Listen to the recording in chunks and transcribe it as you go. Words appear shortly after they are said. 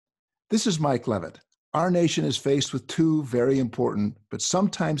This is Mike Levitt. Our nation is faced with two very important, but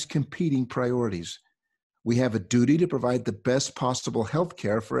sometimes competing priorities. We have a duty to provide the best possible health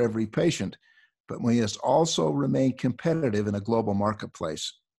care for every patient, but we must also remain competitive in a global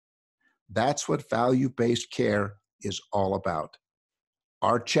marketplace. That's what value-based care is all about.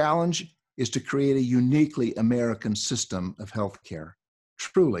 Our challenge is to create a uniquely American system of health care.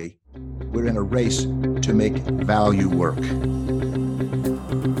 Truly, we're in a race to make value work.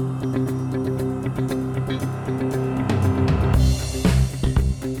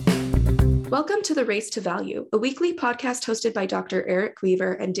 Welcome to The Race to Value, a weekly podcast hosted by Dr. Eric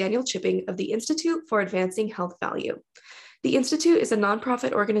Weaver and Daniel Chipping of the Institute for Advancing Health Value. The Institute is a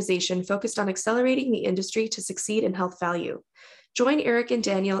nonprofit organization focused on accelerating the industry to succeed in health value. Join Eric and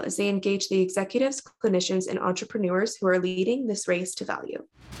Daniel as they engage the executives, clinicians, and entrepreneurs who are leading this race to value.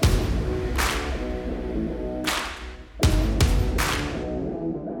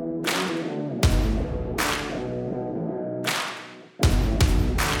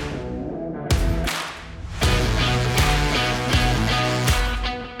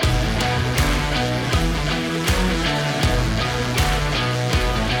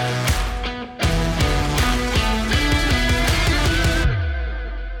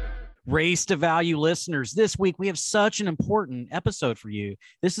 Race to Value listeners, this week we have such an important episode for you.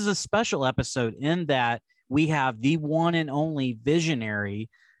 This is a special episode in that we have the one and only visionary,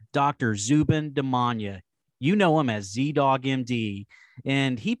 Dr. Zubin Damania. You know him as ZDoggMD,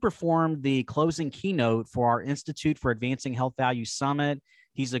 and he performed the closing keynote for our Institute for Advancing Health Value Summit.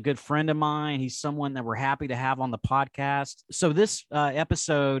 He's a good friend of mine. He's someone that we're happy to have on the podcast. So this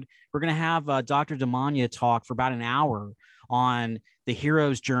episode, we're going to have Dr. Damania talk for about an hour on the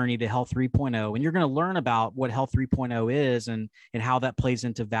hero's journey to Health 3.0. And you're going to learn about what Health 3.0 is and how that plays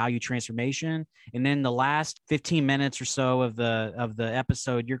into value transformation. And then the last 15 minutes or so of the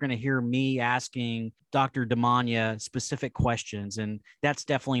episode, you're going to hear me asking Dr. Damania specific questions. And that's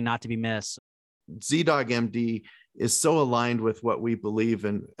definitely not to be missed. ZDoggMD is so aligned with what we believe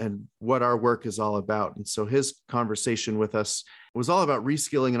and what our work is all about. And so his conversation with us was all about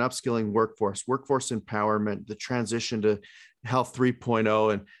reskilling and upskilling workforce empowerment, the transition to Health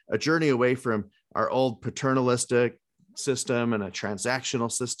 3.0, and a journey away from our old paternalistic system and a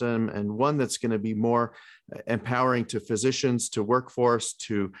transactional system, and one that's going to be more empowering to physicians, to workforce,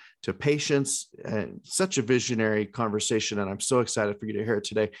 to patients. And such a visionary conversation, and I'm so excited for you to hear it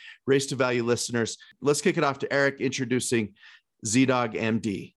today. Race to Value listeners, let's kick it off to Eric introducing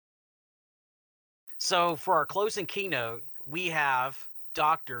ZDoggMD. So for our closing keynote, we have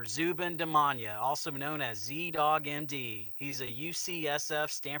Dr. Zubin Damania, also known as ZDoggMD. He's a UCSF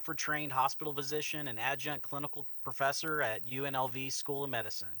Stanford-trained hospital physician and adjunct clinical professor at UNLV School of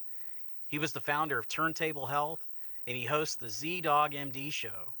Medicine. He was the founder of Turntable Health, and he hosts the ZDoggMD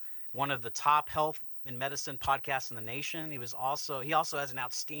Show, one of the top health and medicine podcasts in the nation. He also has an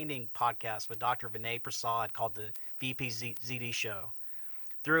outstanding podcast with Dr. Vinay Prasad called the VPZD Show.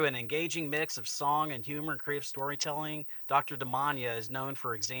 Through an engaging mix of song and humor and creative storytelling, Dr. Damania is known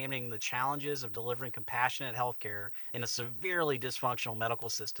for examining the challenges of delivering compassionate healthcare in a severely dysfunctional medical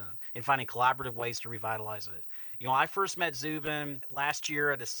system and finding collaborative ways to revitalize it. You know, I first met Zubin last year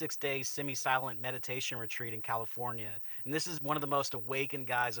at a 6-day semi-silent meditation retreat in California, and this is one of the most awakened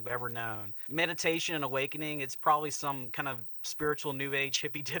guys I've ever known. Meditation and awakening, it's probably some kind of spiritual new age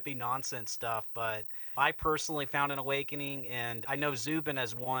hippy-dippy nonsense stuff, but I personally found an awakening, and I know Zubin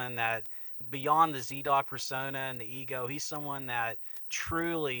as one that beyond the ZDogg persona and the ego, he's someone that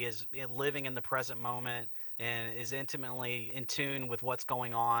truly is living in the present moment and is intimately in tune with what's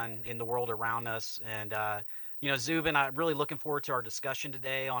going on in the world around us. And Zubin, I'm really looking forward to our discussion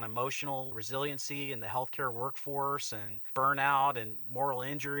today on emotional resiliency in the healthcare workforce and burnout and moral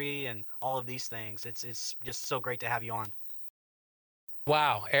injury and all of these things. It's just so great to have you on.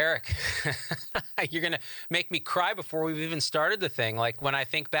 Wow, Eric, you're going to make me cry before we've even started the thing. Like when I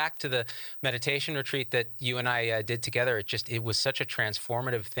think back to the meditation retreat that you and I did together, it was such a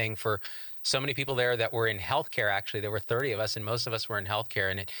transformative thing for so many people there that were in healthcare. Actually, there were 30 of us, and most of us were in healthcare.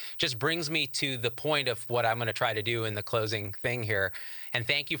 And it just brings me to the point of what I'm going to try to do in the closing thing here. And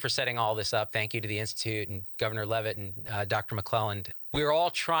thank you for setting all this up. Thank you to the Institute and Governor Levitt and Dr. McClelland. We're all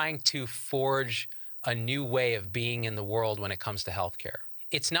trying to forge a new way of being in the world when it comes to healthcare.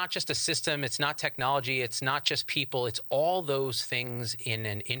 It's not just a system, it's not technology, it's not just people, it's all those things in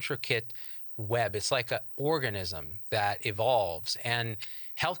an intricate web. It's like an organism that evolves, and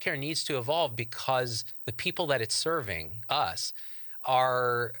healthcare needs to evolve because the people that it's serving, us,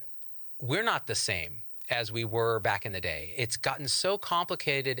 we're not the same as we were back in the day. It's gotten so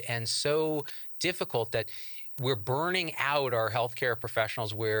complicated and so difficult that We're burning out our healthcare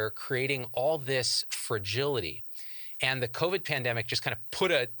professionals. We're creating all this fragility. And the COVID pandemic just kind of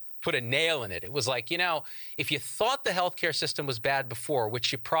put a nail in it. It was like, if you thought the healthcare system was bad before,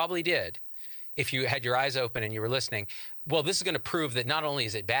 which you probably did, if you had your eyes open and you were listening, well, this is going to prove that not only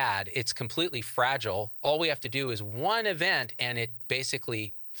is it bad, it's completely fragile. All we have to do is one event and it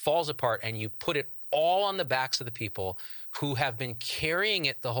basically falls apart, and you put it all on the backs of the people who have been carrying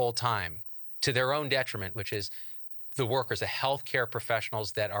it the whole time to their own detriment, which is the workers, the healthcare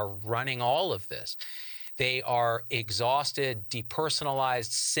professionals that are running all of this. They are exhausted,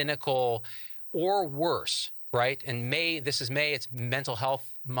 depersonalized, cynical, or worse, right? And this is May, it's Mental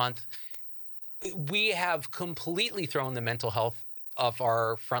Health Month. We have completely thrown the mental health of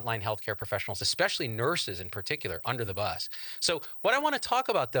our frontline healthcare professionals, especially nurses in particular, under the bus. So what I want to talk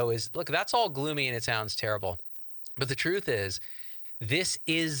about, though, is, look, that's all gloomy and it sounds terrible. But the truth is, this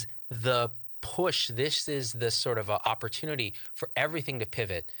is the push. This is the sort of opportunity for everything to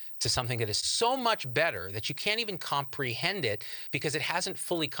pivot to something that is so much better that you can't even comprehend it because it hasn't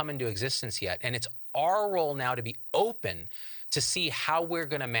fully come into existence yet. And it's our role now to be open to see how we're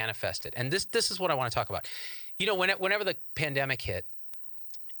going to manifest it. And this is what I want to talk about. Whenever the pandemic hit,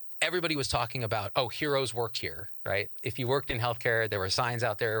 everybody was talking about, heroes work here, right? If you worked in healthcare, there were signs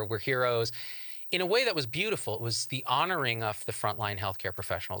out there, we're heroes. In a way that was beautiful. It was the honoring of the frontline healthcare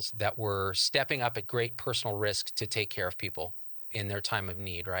professionals that were stepping up at great personal risk to take care of people in their time of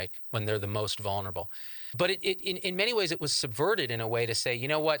need, right? When they're the most vulnerable. But in many ways, it was subverted in a way to say, you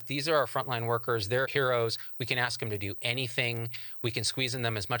know what, these are our frontline workers, they're heroes. We can ask them to do anything. We can squeeze in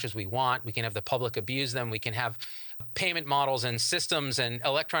them as much as we want. We can have the public abuse them. We can have payment models and systems and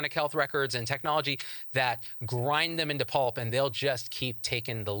electronic health records and technology that grind them into pulp, and they'll just keep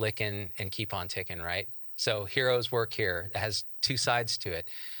taking the licking and keep on ticking, right? So heroes work here. It has two sides to it.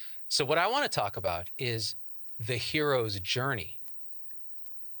 So what I want to talk about is the hero's journey.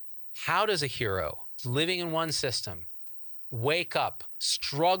 How does a hero living in one system wake up,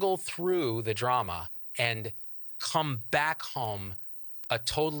 struggle through the drama, and come back home a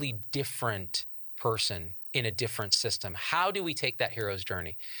totally different person in a different system? How do we take that hero's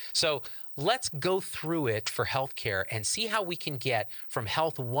journey? So let's go through it for healthcare and see how we can get from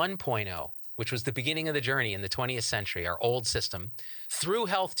Health 1.0, which was the beginning of the journey in the 20th century, our old system, through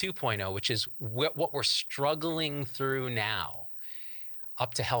Health 2.0, which is what we're struggling through now,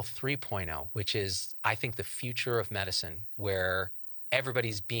 up to Health 3.0, which is, I think, the future of medicine, where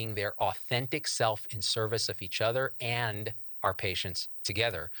everybody's being their authentic self in service of each other and our patients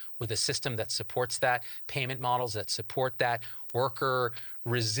together, with a system that supports that, payment models that support that, worker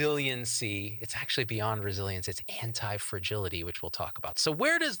resiliency. It's actually beyond resilience. It's anti-fragility, which we'll talk about. So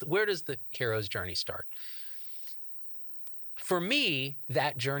where does the hero's journey start? For me,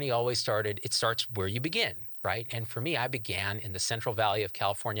 that journey always it starts where you begin, right? And for me, I began in the Central Valley of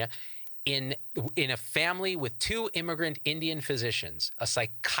California in a family with two immigrant Indian physicians, a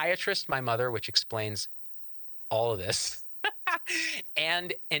psychiatrist, my mother, which explains all of this,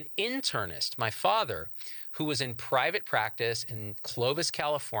 and an internist, my father, who was in private practice in Clovis,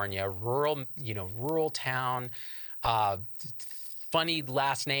 California, rural town, funny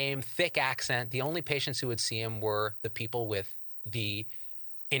last name, thick accent. The only patients who would see him were the people with the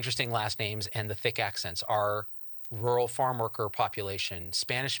interesting last names and the thick accents, our rural farm worker population,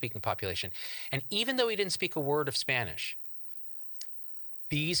 Spanish-speaking population. And even though he didn't speak a word of Spanish,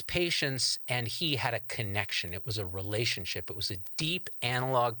 these patients and he had a connection. It was a relationship. It was a deep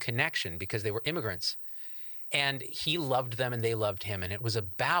analog connection because they were immigrants. And he loved them and they loved him. And it was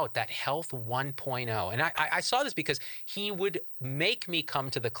about that Health 1.0. And I saw this because he would make me come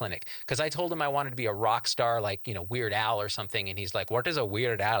to the clinic because I told him I wanted to be a rock star, like, Weird Al or something. And he's like, what is a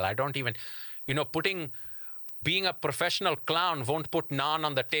Weird Al? I don't even, being a professional clown won't put naan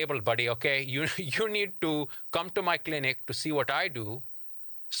on the table, buddy. Okay. You need to come to my clinic to see what I do.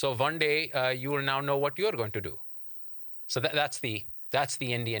 So one day you will now know what you're going to do. So that's the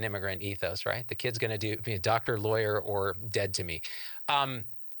Indian immigrant ethos, right? The kid's going to be a doctor, lawyer, or dead to me.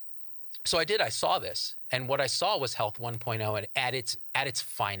 So I saw this. And what I saw was Health 1.0 at its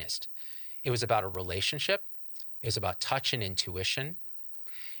finest. It was about a relationship. It was about touch and intuition.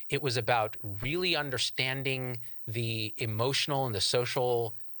 It was about really understanding the emotional and the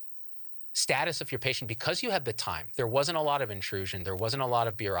social status of your patient because you had the time. There wasn't a lot of intrusion. There wasn't a lot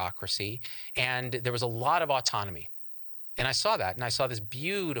of bureaucracy. And there was a lot of autonomy. And I saw that, and I saw this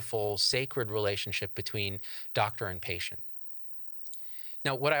beautiful, sacred relationship between doctor and patient.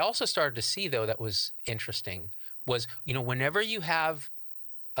 Now, what I also started to see, though, that was interesting was, whenever you have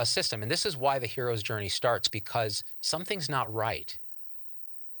a system, and this is why the hero's journey starts, because something's not right.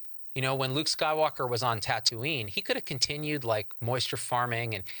 You know, when Luke Skywalker was on Tatooine, he could have continued like moisture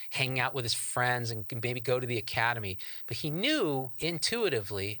farming and hanging out with his friends and maybe go to the academy. But he knew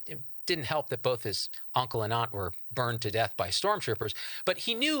intuitively, it didn't help that both his uncle and aunt were burned to death by stormtroopers, but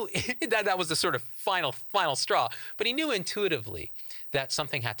he knew that was the sort of final straw. But he knew intuitively that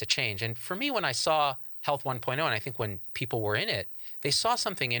something had to change. And for me, when I saw Health 1.0, and I think when people were in it, they saw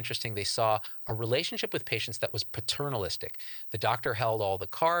something interesting. They saw a relationship with patients that was paternalistic. The doctor held all the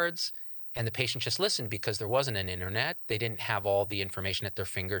cards and the patient just listened because there wasn't an internet. They didn't have all the information at their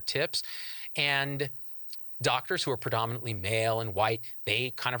fingertips. And doctors who were predominantly male and white,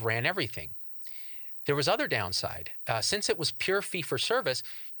 they kind of ran everything. There was other downside. Since it was pure fee for service,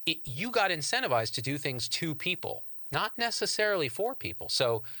 you got incentivized to do things to people, not necessarily for people.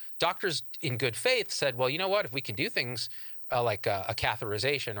 So doctors in good faith said, well, you know what, if we can do things like a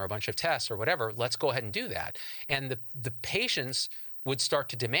catheterization or a bunch of tests or whatever, let's go ahead and do that. And the patients would start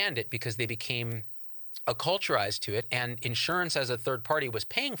to demand it because they became acculturized to it, and insurance as a third party was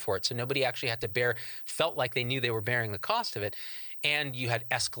paying for it. So nobody actually had to felt like they knew they were bearing the cost of it. And you had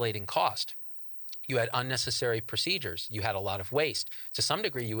escalating cost. You had unnecessary procedures. You had a lot of waste. To some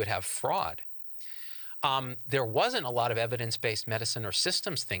degree, you would have fraud. There wasn't a lot of evidence-based medicine or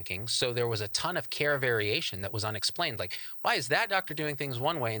systems thinking, so there was a ton of care variation that was unexplained. Like, why is that doctor doing things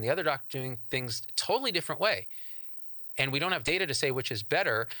one way and the other doctor doing things a totally different way? And we don't have data to say which is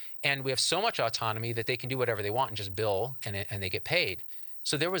better, and we have so much autonomy that they can do whatever they want and just bill, and they get paid.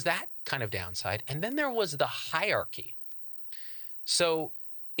 So there was that kind of downside. And then there was the hierarchy. So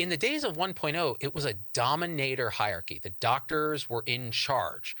in the days of 1.0, it was a dominator hierarchy. The doctors were in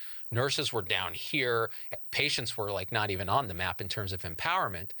charge. Nurses were down here. Patients were like not even on the map in terms of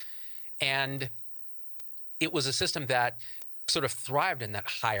empowerment. And it was a system that sort of thrived in that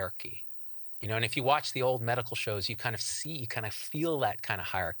hierarchy. You know, and if you watch the old medical shows, you kind of feel that kind of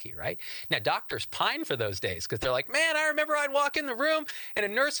hierarchy, right? Now, doctors pine for those days because they're like, man, I remember I'd walk in the room and a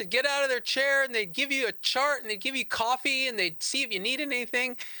nurse would get out of their chair and they'd give you a chart and they'd give you coffee and they'd see if you needed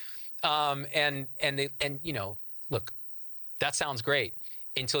anything. And you know, look, that sounds great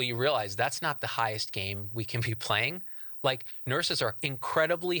until you realize that's not the highest game we can be playing. Like, nurses are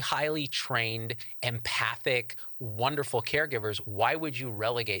incredibly highly trained, empathic, wonderful caregivers. Why would you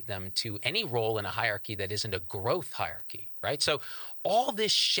relegate them to any role in a hierarchy that isn't a growth hierarchy, right? So all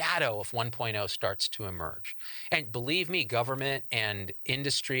this shadow of 1.0 starts to emerge. And believe me, government and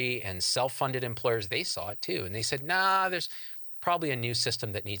industry and self-funded employers, they saw it too. And they said, nah, there's probably a new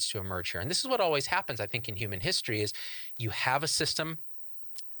system that needs to emerge here. And this is what always happens, I think, in human history is you have a system.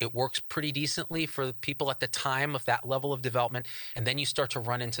 It works pretty decently for the people at the time of that level of development. And then you start to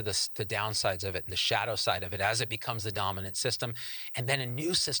run into the downsides of it and the shadow side of it as it becomes the dominant system. And then a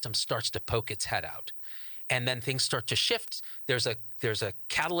new system starts to poke its head out. And then things start to shift. There's a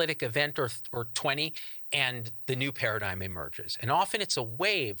catalytic event or 20, and the new paradigm emerges. And often it's a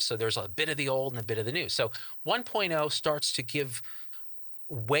wave. So there's a bit of the old and a bit of the new. So 1.0 starts to give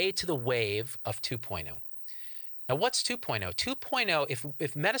way to the wave of 2.0. Now, what's 2.0? 2.0,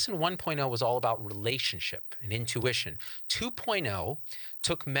 if medicine 1.0 was all about relationship and intuition, 2.0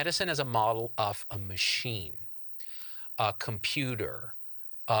 took medicine as a model of a machine, a computer,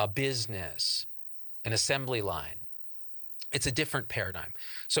 a business, an assembly line. It's a different paradigm.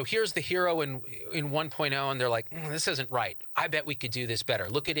 So here's the hero in 1.0, and they're like, this isn't right. I bet we could do this better.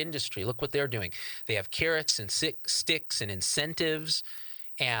 Look at industry. Look what they're doing. They have carrots and sticks and incentives,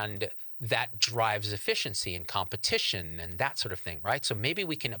 and that drives efficiency and competition and that sort of thing, right? So maybe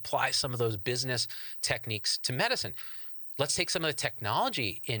we can apply some of those business techniques to medicine. Let's take some of the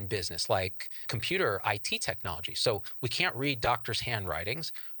technology in business, like computer IT technology. So we can't read doctors'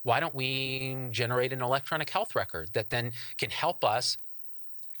 handwritings. Why don't we generate an electronic health record that then can help us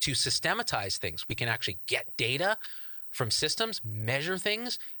to systematize things? We can actually get data from systems, measure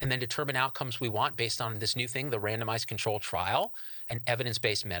things, and then determine outcomes we want based on this new thing, the randomized controlled trial and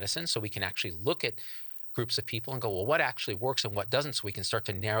evidence-based medicine. So we can actually look at groups of people and go, well, what actually works and what doesn't? So we can start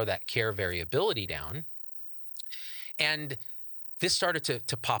to narrow that care variability down. And this started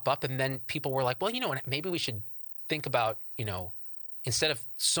to pop up. And then people were like, well, you know, maybe we should think about, you know, instead of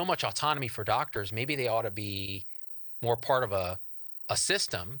so much autonomy for doctors, maybe they ought to be more part of a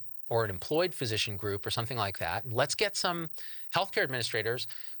system or an employed physician group or something like that. Let's get some healthcare administrators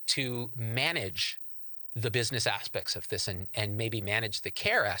to manage the business aspects of this and maybe manage the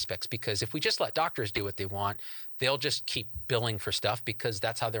care aspects, because if we just let doctors do what they want, they'll just keep billing for stuff because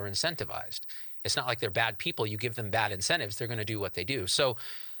that's how they're incentivized. It's not like they're bad people. You give them bad incentives, they're going to do what they do. So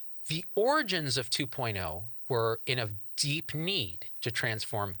the origins of 2.0 were in a deep need to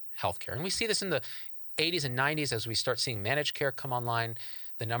transform healthcare. And we see this in the 80s and 90s, as we start seeing managed care come online,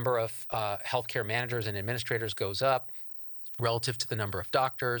 the number of healthcare managers and administrators goes up relative to the number of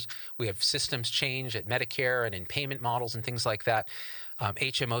doctors. We have systems change at Medicare and in payment models and things like that.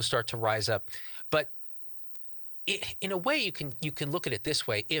 HMOs start to rise up. But in a way, you can look at it this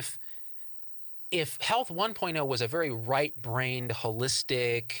way. If Health 1.0 was a very right-brained,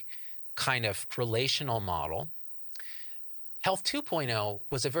 holistic kind of relational model, Health 2.0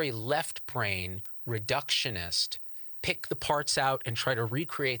 was a very left-brain, reductionist, pick the parts out and try to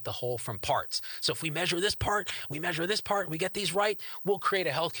recreate the whole from parts. So if we measure this part, we measure this part, we get these right, we'll create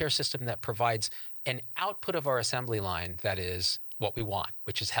a healthcare system that provides an output of our assembly line that is what we want,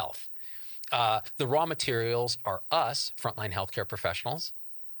 which is health. The raw materials are us, frontline healthcare professionals,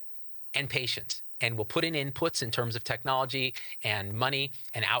 and patients. And we'll put in inputs in terms of technology and money,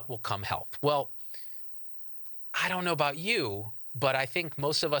 and out will come health. Well, I don't know about you, but I think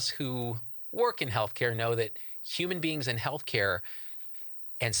most of us who work in healthcare know that human beings in healthcare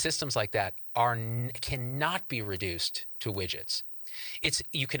and systems like that cannot be reduced to widgets.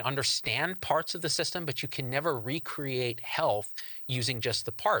 You can understand parts of the system, but you can never recreate health using just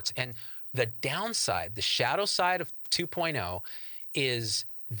the parts. And the downside, the shadow side of 2.0 is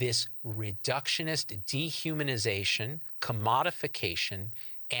this reductionist dehumanization, commodification,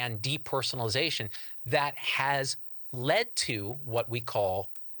 and depersonalization that has led to what we call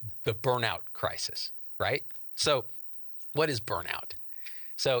the burnout crisis, right? So what is burnout?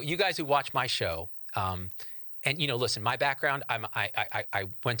 So you guys who watch my show, and listen, my background, I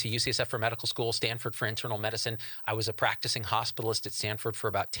went to UCSF for medical school, Stanford for internal medicine. I was a practicing hospitalist at Stanford for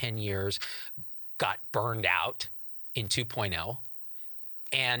about 10 years, got burned out in 2.0,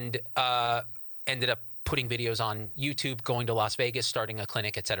 and ended up putting videos on YouTube, going to Las Vegas, starting a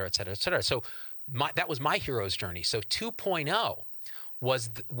clinic, et cetera, et cetera, et cetera. So that was my hero's journey. So 2.0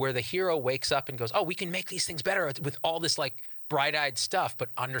 was where the hero wakes up and goes, oh, we can make these things better with all this like bright-eyed stuff, but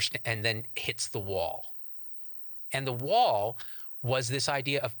understand, and then hits the wall. And the wall was this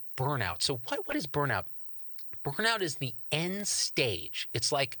idea of burnout. So what is burnout? Burnout is the end stage.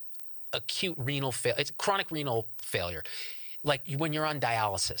 It's like acute renal failure. It's chronic renal failure. Like when you're on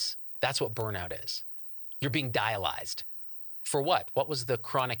dialysis, that's what burnout is. You're being dialyzed. For what? What was the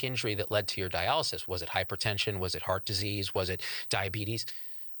chronic injury that led to your dialysis? Was it hypertension? Was it heart disease? Was it diabetes?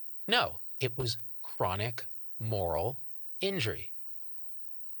 No, it was chronic moral injury.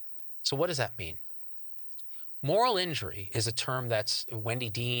 So what does that mean? Moral injury is a term that's Wendy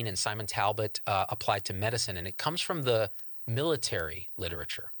Dean and Simon Talbot applied to medicine, and it comes from the military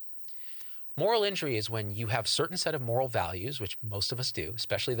literature. Moral injury is when you have a certain set of moral values, which most of us do,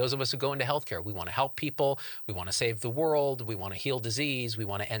 especially those of us who go into healthcare. We want to help people. We want to save the world. We want to heal disease. We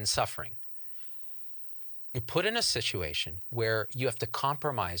want to end suffering. You're put in a situation where you have to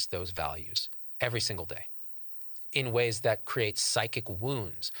compromise those values every single day in ways that create psychic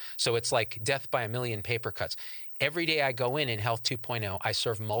wounds. So it's like death by a million paper cuts. Every day I go in Health 2.0, I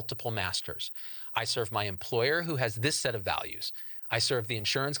serve multiple masters. I serve my employer who has this set of values. I serve the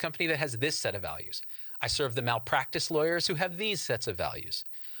insurance company that has this set of values. I serve the malpractice lawyers who have these sets of values.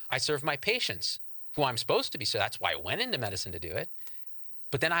 I serve my patients who I'm supposed to be. So that's why I went into medicine to do it.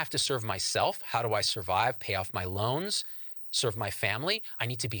 But then I have to serve myself. How do I survive, pay off my loans, serve my family? I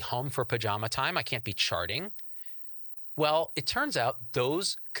need to be home for pajama time. I can't be charting. Well, it turns out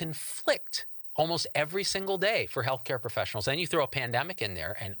those conflict almost every single day for healthcare professionals. Then you throw a pandemic in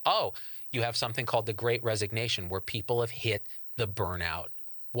there and, you have something called the Great Resignation where people have hit the burnout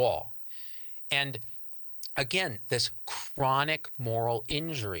wall. And again, this chronic moral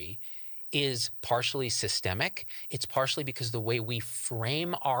injury is partially systemic. It's partially because the way we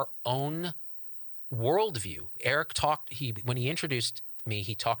frame our own worldview. Eric when he introduced me,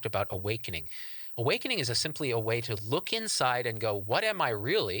 he talked about awakening. Awakening is simply a way to look inside and go, what am I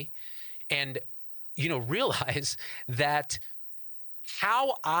really? And, realize that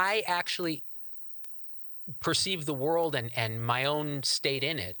how I actually perceive the world and my own state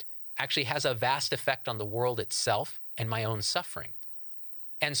in it actually has a vast effect on the world itself and my own suffering.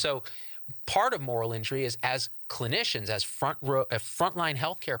 And so part of moral injury is as clinicians, as frontline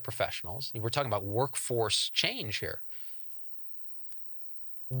healthcare professionals, we're talking about workforce change here.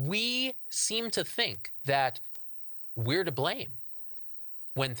 We seem to think that we're to blame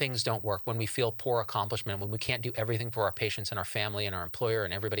when things don't work, when we feel poor accomplishment, when we can't do everything for our patients and our family and our employer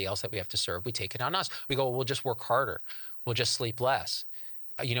and everybody else that we have to serve. We take it on us. We go, we'll just work harder. We'll just sleep less.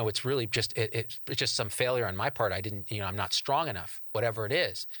 It's really just, it's just some failure on my part. I'm not strong enough, whatever it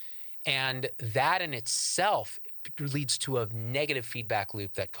is. And that in itself leads to a negative feedback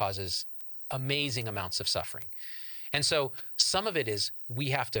loop that causes amazing amounts of suffering. And so some of it is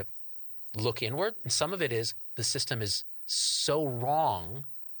we have to look inward. And some of it is the system is so wrong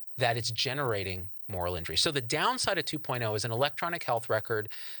that it's generating moral injury. So the downside of 2.0 is an electronic health record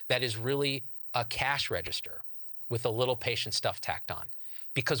that is really a cash register with a little patient stuff tacked on.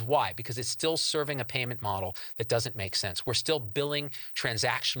 Because why? Because it's still serving a payment model that doesn't make sense. We're still billing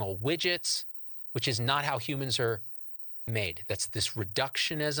transactional widgets, which is not how humans are made. That's this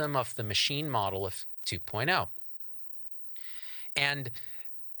reductionism of the machine model of 2.0. And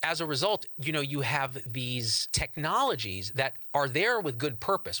as a result, you have these technologies that are there with good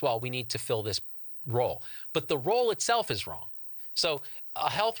purpose. Well, we need to fill this role, but the role itself is wrong. So a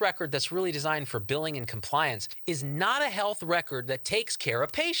health record that's really designed for billing and compliance is not a health record that takes care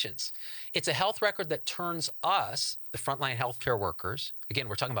of patients. It's a health record that turns us, the frontline healthcare workers, again,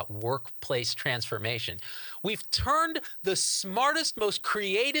 we're talking about workplace transformation. We've turned the smartest, most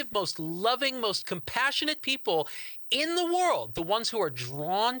creative, most loving, most compassionate people in the world, the ones who are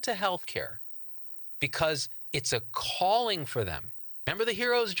drawn to healthcare because it's a calling for them. Remember the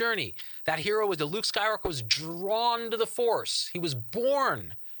hero's journey. That hero was Luke Skywalker was drawn to the Force. He was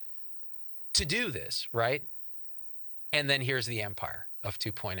born to do this, right? And then here's the empire of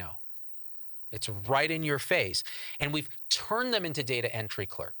 2.0. It's right in your face. And we've turned them into data entry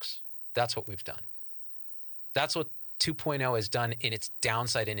clerks. That's what we've done. That's what 2.0 has done in its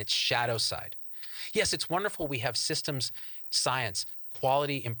downside, in its shadow side. Yes, it's wonderful we have systems science,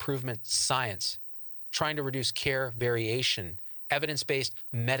 quality improvement science, trying to reduce care variation, evidence-based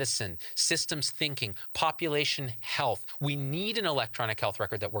medicine, systems thinking, population health. We need an electronic health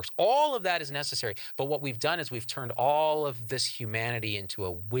record that works. All of that is necessary. But what we've done is we've turned all of this humanity into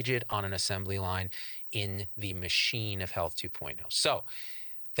a widget on an assembly line in the machine of Health 2.0. So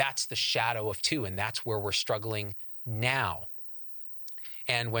that's the shadow of 2, and that's where we're struggling now.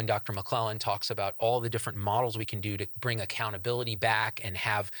 And when Dr. McClellan talks about all the different models we can do to bring accountability back and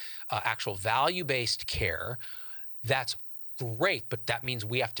have actual value-based care, that's great, but that means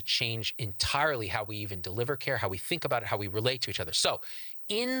we have to change entirely how we even deliver care, how we think about it, how we relate to each other. So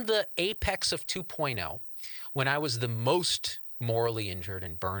in the apex of 2.0, when I was the most morally injured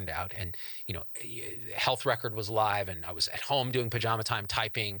and burned out, and health record was live, and I was at home doing pajama time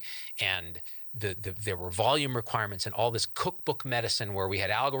typing, and there were volume requirements and all this cookbook medicine where we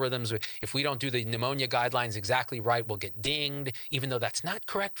had algorithms. If we don't do the pneumonia guidelines exactly right, we'll get dinged, even though that's not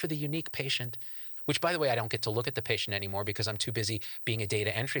correct for the unique patient. Which, by the way, I don't get to look at the patient anymore because I'm too busy being a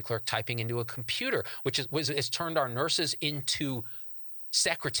data entry clerk typing into a computer, which has turned our nurses into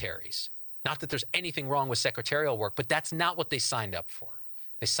secretaries. Not that there's anything wrong with secretarial work, but that's not what they signed up for.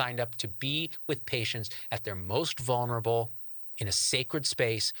 They signed up to be with patients at their most vulnerable in a sacred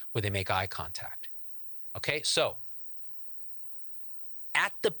space where they make eye contact. Okay, so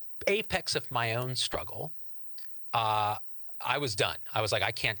at the apex of my own struggle, I was done. I was like,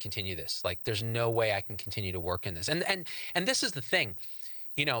 I can't continue this. Like, there's no way I can continue to work in this. And this is the thing,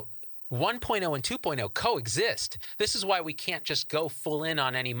 1.0 and 2.0 coexist. This is why we can't just go full in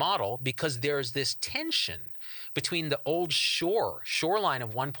on any model, because there's this tension between the old shoreline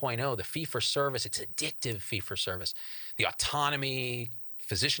of 1.0, the fee-for-service, it's addictive fee-for-service, the autonomy,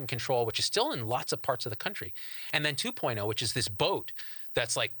 physician control, which is still in lots of parts of the country, and then 2.0, which is this boat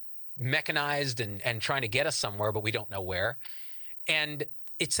that's like mechanized and trying to get us somewhere, but we don't know where. And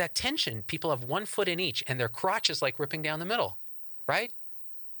it's that tension. People have one foot in each, and their crotch is like ripping down the middle, right?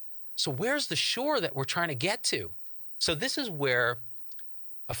 So where's the shore that we're trying to get to? So this is where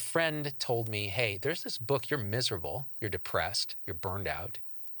a friend told me, hey, there's this book, you're miserable, you're depressed, you're burned out.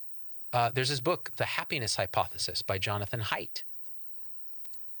 There's this book, The Happiness Hypothesis by Jonathan Haidt.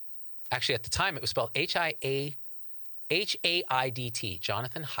 Actually, at the time, it was spelled H-A-I-D-T,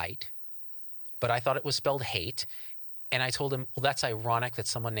 Jonathan Haidt, but I thought it was spelled hate. And I told him, well, that's ironic that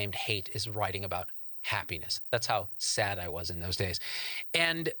someone named Haidt is writing about happiness. That's how sad I was in those days.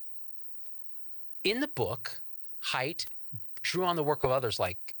 And in the book, Haidt drew on the work of others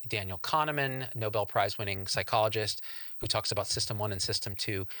like Daniel Kahneman, Nobel Prize-winning psychologist, who talks about System 1 and System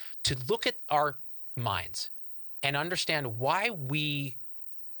 2, to look at our minds and understand why we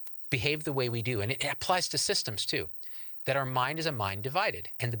behave the way we do. And it applies to systems too, that our mind is a mind divided.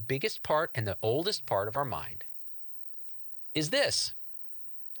 And the biggest part and the oldest part of our mind is this,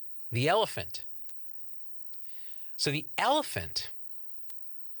 the elephant. So the elephant,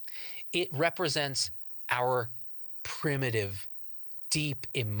 it represents our primitive, deep,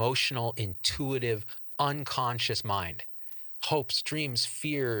 emotional, intuitive, unconscious mind. Hopes, dreams,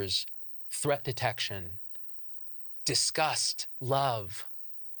 fears, threat detection, disgust, love.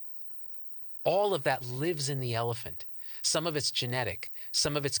 All of that lives in the elephant. Some of it's genetic.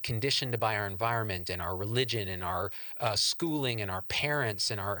 Some of it's conditioned by our environment and our religion and our schooling and our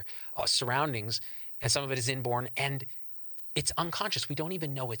parents and our surroundings. And some of it is inborn. And it's unconscious. We don't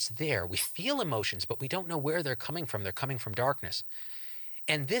even know it's there. We feel emotions, but we don't know where they're coming from. They're coming from darkness.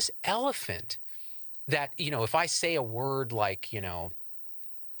 And this elephant that, if I say a word like,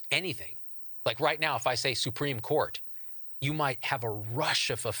 anything, like right now, if I say Supreme Court, you might have a rush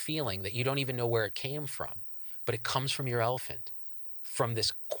of a feeling that you don't even know where it came from, but it comes from your elephant, from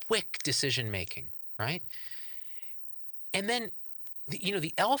this quick decision making, right? And then,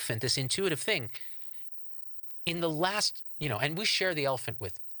 the elephant, this intuitive thing, in the last, and we share the elephant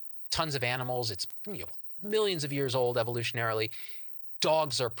with tons of animals. It's millions of years old evolutionarily.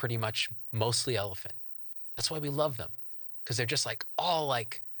 Dogs are pretty much mostly elephant. That's why we love them, because they're just all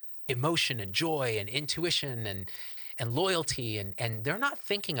emotion and joy and intuition and loyalty, and they're not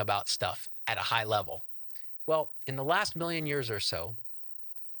thinking about stuff at a high level. Well, in the last million years or so,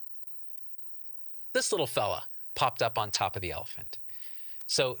 this little fella popped up on top of the elephant.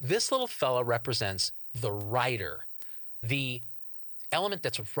 So this little fella represents the rider, the element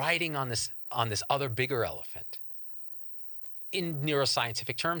that's riding on this other bigger elephant. In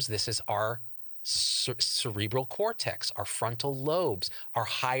neuroscientific terms, this is our cerebral cortex, our frontal lobes, our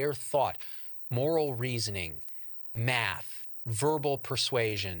higher thought, moral reasoning, math, verbal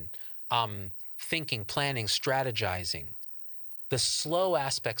persuasion, thinking, planning, strategizing. The slow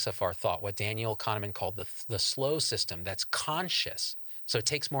aspects of our thought, what Daniel Kahneman called the slow system, that's conscious. So it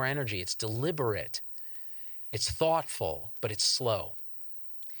takes more energy. It's deliberate. It's thoughtful, but it's slow.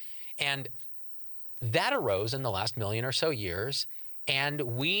 And that arose in the last million or so years. And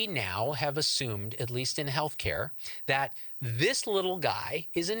we now have assumed, at least in healthcare, that this little guy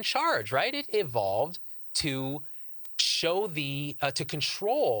is in charge, right? It evolved to to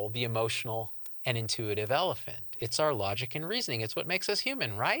control the emotional and intuitive elephant. It's our logic and reasoning. It's what makes us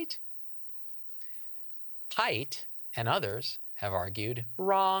human, right? Haidt and others have argued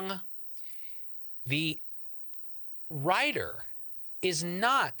wrong. The rider is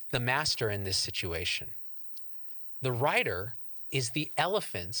not the master in this situation. The rider is the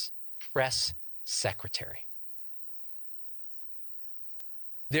elephant's press secretary.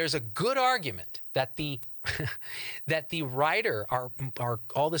 There's a good argument that the rider,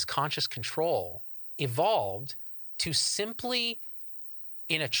 all this conscious control, evolved to simply,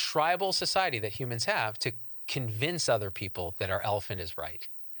 in a tribal society that humans have, to convince other people that our elephant is right.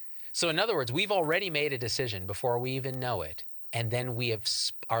 So in other words, we've already made a decision before we even know it. And then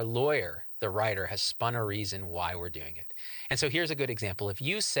our lawyer, the rider, has spun a reason why we're doing it. And so here's a good example. If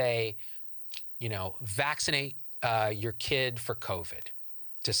you say, vaccinate your kid for COVID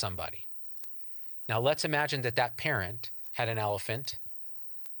to somebody. Now let's imagine that parent had an elephant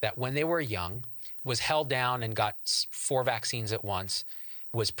that when they were young was held down and got 4 vaccines at once,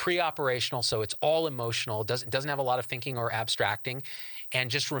 was pre-operational, so it's all emotional, doesn't have a lot of thinking or abstracting, and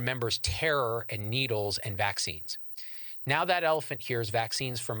just remembers terror and needles and vaccines. Now that elephant hears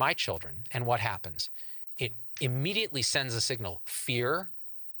vaccines for my children, and what happens? It immediately sends a signal, fear,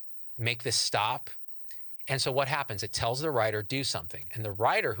 make this stop. And so what happens? It tells the rider, do something. And the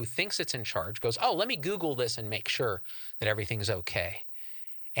rider, who thinks it's in charge, goes, oh, let me Google this and make sure that everything's okay.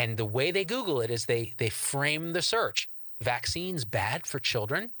 And the way they Google it is they frame the search. Vaccines bad for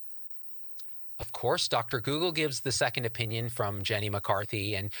children? Of course, Dr. Google gives the second opinion from Jenny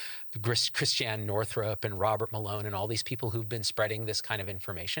McCarthy and Christiane Northrup and Robert Malone and all these people who've been spreading this kind of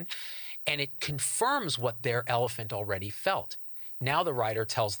information. And it confirms what their elephant already felt. Now the rider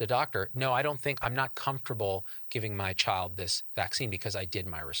tells the doctor, no, I'm not comfortable giving my child this vaccine because I did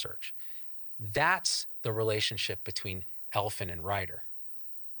my research. That's the relationship between elephant and rider.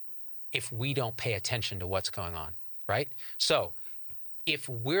 If we don't pay attention to what's going on, right? So if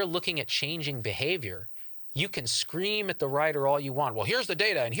we're looking at changing behavior, you can scream at the rider all you want. Well, here's the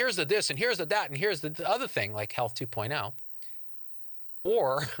data, and here's the this, and here's the that, and here's the other thing, like Health 2.0.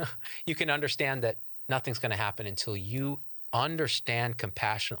 Or you can understand that nothing's going to happen until you understand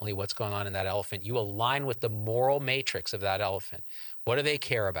compassionately what's going on in that elephant. You align with the moral matrix of that elephant. What do they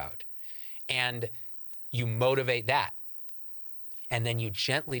care about? And you motivate that. And then you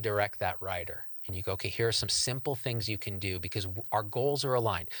gently direct that rider. And you go, okay, here are some simple things you can do because our goals are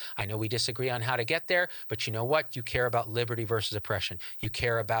aligned. I know we disagree on how to get there, but you know what? You care about liberty versus oppression. You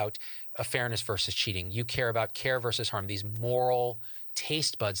care about fairness versus cheating. You care about care versus harm. These moral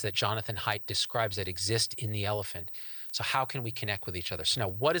taste buds that Jonathan Haidt describes that exist in the elephant. So how can we connect with each other? So now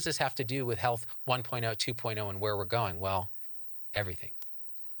what does this have to do with Health 1.0, 2.0, and where we're going? Well, everything.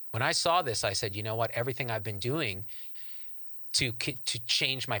 When I saw this, I said, you know what? Everything I've been doing to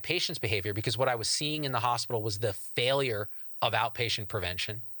change my patient's behavior, because what I was seeing in the hospital was the failure of outpatient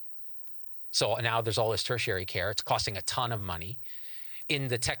prevention. So now there's all this tertiary care. It's costing a ton of money. In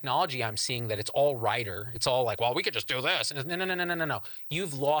the technology, I'm seeing that it's all rider. It's all like, well, we could just do this. And no.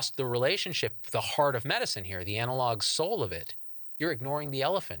 You've lost the relationship, the heart of medicine here, the analog soul of it. You're ignoring the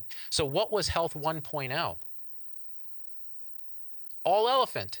elephant. So what was Health 1.0? All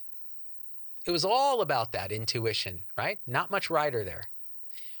elephant. It was all about that intuition, right? Not much rider there.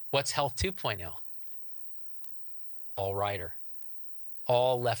 What's Health 2.0? All rider.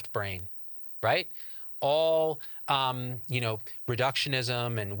 All left brain, right? All,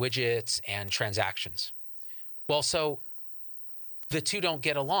 reductionism and widgets and transactions. Well, so the two don't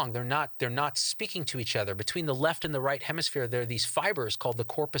get along. They're not speaking to each other. Between the left and the right hemisphere, there are these fibers called the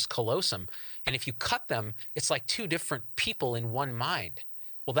corpus callosum. And if you cut them, it's like two different people in one mind.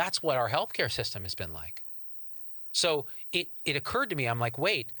 Well, that's what our healthcare system has been like. So it occurred to me, I'm like,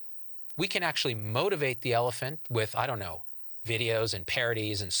 wait, we can actually motivate the elephant with, videos and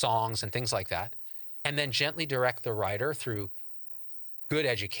parodies and songs and things like that, and then gently direct the rider through good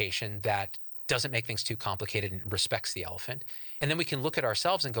education that doesn't make things too complicated and respects the elephant. And then we can look at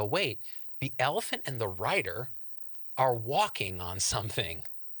ourselves and go, wait, the elephant and the rider are walking on something.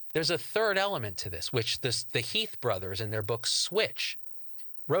 There's a third element to this, which the Heath brothers in their book Switch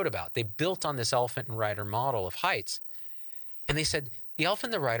wrote about. They built on this elephant and rider model of heights. And they said, the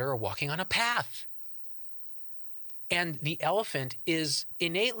elephant and the rider are walking on a path. And the elephant is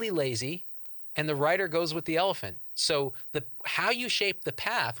innately lazy, and the rider goes with the elephant. So how you shape the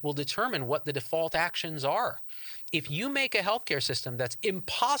path will determine what the default actions are. If you make a healthcare system that's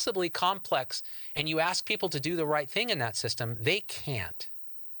impossibly complex and you ask people to do the right thing in that system, they can't.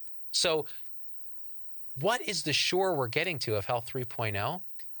 So what is the shore we're getting to of Health 3.0?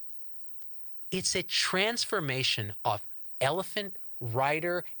 It's a transformation of elephant,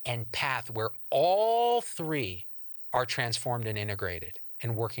 rider, and path where all three are transformed and integrated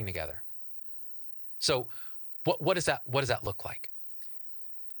and working together. So what does that look like?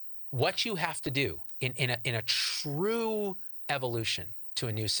 What you have to do in a true evolution to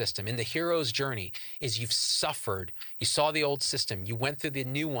a new system, in the hero's journey, is you've suffered. You saw the old system. You went through the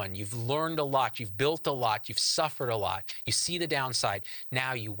new one. You've learned a lot. You've built a lot. You've suffered a lot. You see the downside.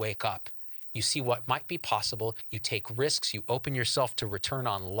 Now you wake up. You see what might be possible. You take risks. You open yourself to return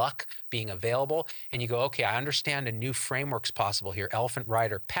on luck being available. And you go, okay, I understand a new framework's possible here. Elephant,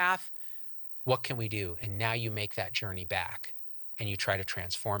 rider, path. What can we do? And now you make that journey back and you try to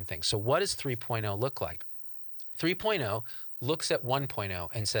transform things. So what does 3.0 look like? 3.0 looks at 1.0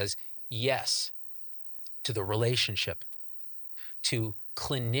 and says yes to the relationship, to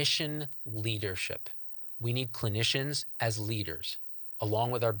clinician leadership. We need clinicians as leaders,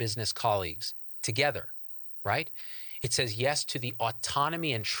 along with our business colleagues together, right? It says yes to the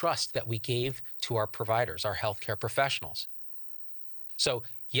autonomy and trust that we gave to our providers, our healthcare professionals. So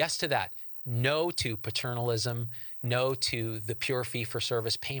yes to that. No to paternalism. No to the pure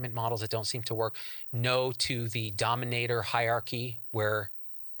fee-for-service payment models that don't seem to work. No to the dominator hierarchy where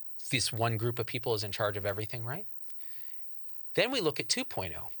this one group of people is in charge of everything, right? Then we look at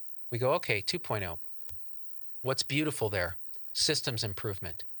 2.0. We go, okay, 2.0. What's beautiful there? Systems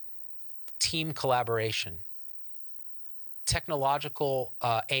improvement, team collaboration, technological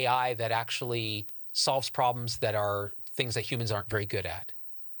AI that actually solves problems that are things that humans aren't very good at.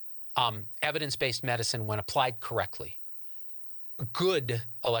 Evidence-based medicine when applied correctly. Good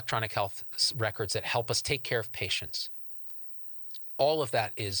electronic health records that help us take care of patients. All of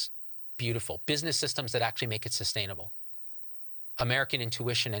that is beautiful. Business systems that actually make it sustainable. American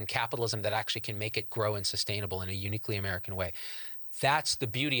intuition and capitalism that actually can make it grow and sustainable in a uniquely American way. That's the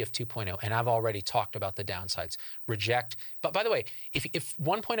beauty of 2.0. And I've already talked about the downsides. Reject. But by the way, if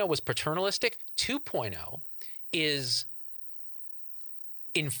 1.0 was paternalistic, 2.0 is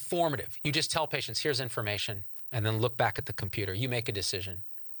informative. You just tell patients, here's information, and then look back at the computer. You make a decision.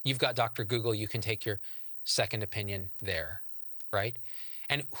 You've got Dr. Google. You can take your second opinion there, right?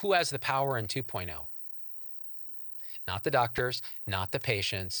 And who has the power in 2.0? Not the doctors, not the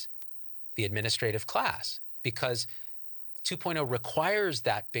patients, the administrative class, because 2.0 requires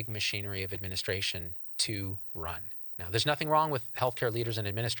that big machinery of administration to run. Now, there's nothing wrong with healthcare leaders and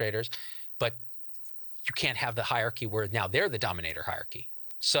administrators, but you can't have the hierarchy where now they're the dominator hierarchy.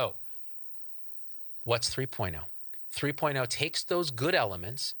 So what's 3.0? 3.0 takes those good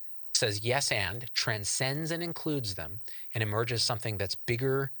elements, says yes and, transcends and includes them, and emerges something that's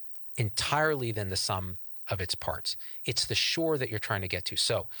bigger entirely than the sum of its parts. It's the shore that you're trying to get to.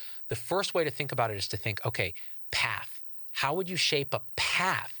 So the first way to think about it is to think, okay, path. How would you shape a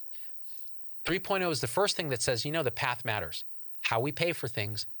path? 3.0 is the first thing that says, the path matters. How we pay for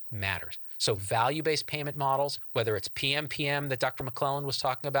things matters. So value-based payment models, whether it's PMPM that Dr. McClellan was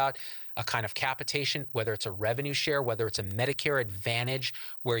talking about, a kind of capitation, whether it's a revenue share, whether it's a Medicare Advantage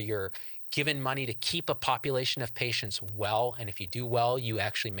where you're given money to keep a population of patients well, and if you do well, you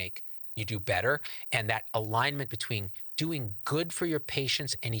do better. And that alignment between doing good for your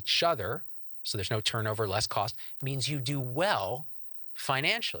patients and each other, so there's no turnover, less cost, means you do well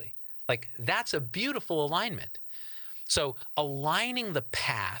financially. Like, that's a beautiful alignment. So aligning the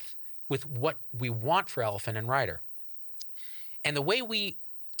path with what we want for elephant and rider. And the way we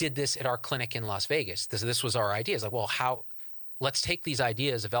did this at our clinic in Las Vegas, this was our idea. Is like, well, let's take these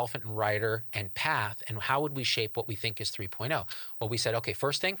ideas of elephant and rider and path, and how would we shape what we think is 3.0? Well, we said, okay,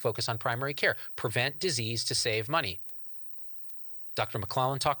 first thing, focus on primary care. Prevent disease to save money. Dr.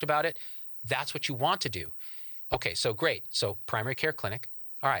 McClellan talked about it. That's what you want to do. Okay, so great. So primary care clinic.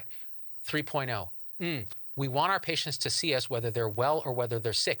 All right, 3.0. We want our patients to see us whether they're well or whether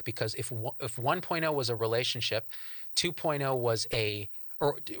they're sick, because if 1.0 was a relationship, 2.0 was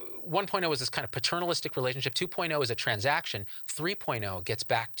 1.0 was this kind of paternalistic relationship, 2.0 is a transaction, 3.0 gets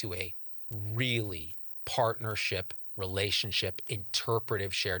back to a really partnership, relationship,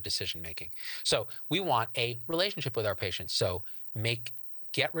 interpretive, shared decision-making. So we want a relationship with our patients. So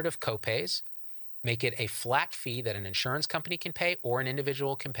get rid of copays, make it a flat fee that an insurance company can pay or an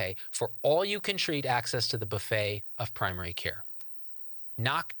individual can pay for all you can treat access to the buffet of primary care.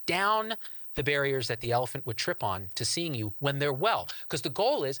 Knock down the barriers that the elephant would trip on to seeing you when they're well, because the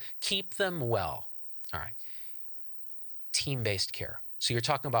goal is keep them well. All right. Team-based care. So you're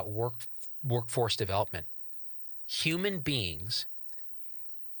talking about workforce development. Human beings,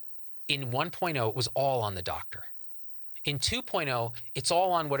 in 1.0, it was all on the doctor. In 2.0, it's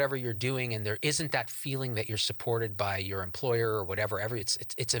all on whatever you're doing, and there isn't that feeling that you're supported by your employer or whatever.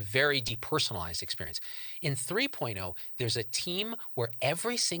 It's a very depersonalized experience. In 3.0, there's a team where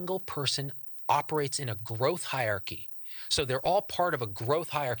every single person operates in a growth hierarchy. So they're all part of a growth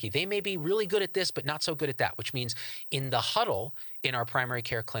hierarchy. They may be really good at this, but not so good at that, which means in the huddle in our primary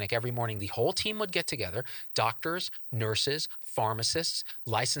care clinic every morning, the whole team would get together, doctors, nurses, pharmacists,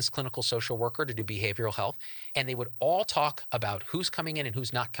 licensed clinical social worker to do behavioral health, and they would all talk about who's coming in and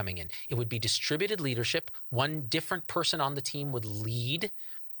who's not coming in. It would be distributed leadership. One different person on the team would lead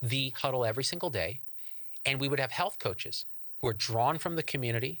the huddle every single day, and we would have health coaches who are drawn from the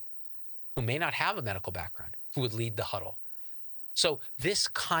community, who may not have a medical background, who would lead the huddle. So this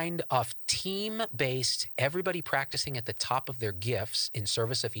kind of team-based, everybody practicing at the top of their gifts in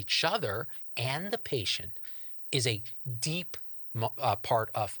service of each other and the patient is a deep part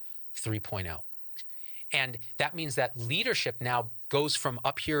of 3.0. And that means that leadership now goes from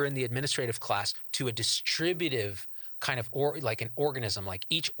up here in the administrative class to a distributive kind of like an organism, like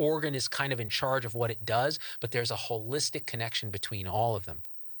each organ is kind of in charge of what it does, but there's a holistic connection between all of them.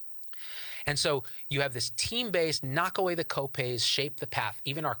 And so you have this team-based, knock away the copays, shape the path.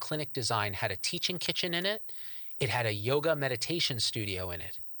 Even our clinic design had a teaching kitchen in it. It had a yoga meditation studio in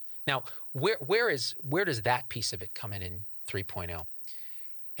it. Now, where does that piece of it come in 3.0?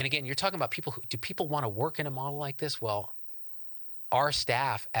 And again, you're talking about do people want to work in a model like this? Well, our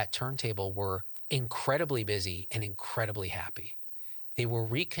staff at Turntable were incredibly busy and incredibly happy. They were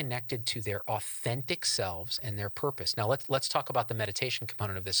reconnected to their authentic selves and their purpose. Now, let's talk about the meditation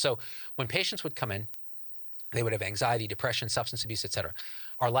component of this. So when patients would come in, they would have anxiety, depression, substance abuse, et cetera.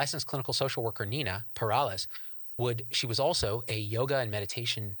 Our licensed clinical social worker, Nina Perales, she was also a yoga and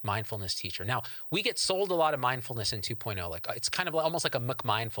meditation mindfulness teacher. Now, we get sold a lot of mindfulness in 2.0. Like, it's kind of almost like a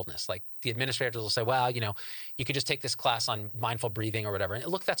McMindfulness. Like, the administrators will say, well, you could just take this class on mindful breathing or whatever. And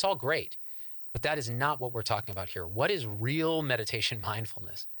look, that's all great. But that is not what we're talking about here. What is real meditation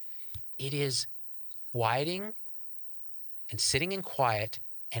mindfulness? It is quieting and sitting in quiet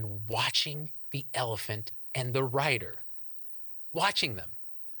and watching the elephant and the rider, watching them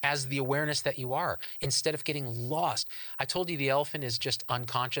as the awareness that you are, instead of getting lost. I told you the elephant is just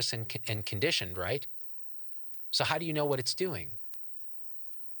unconscious and conditioned, right? So how do you know what it's doing?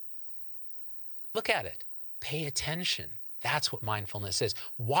 Look at it. Pay attention. That's what mindfulness is.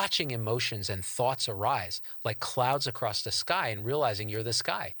 Watching emotions and thoughts arise like clouds across the sky and realizing you're the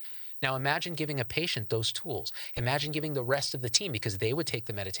sky. Now imagine giving a patient those tools. Imagine giving the rest of the team, because they would take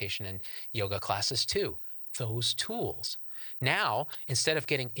the meditation and yoga classes too, those tools. Now, instead of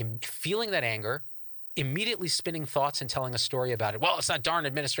feeling that anger, immediately spinning thoughts and telling a story about it, well, it's that darn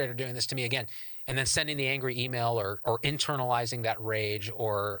administrator doing this to me again, and then sending the angry email or internalizing that rage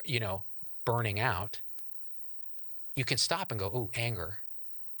or, burning out, you can stop and go, ooh, anger.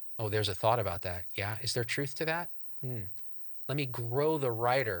 Oh, there's a thought about that. Yeah. Is there truth to that? Let me grow the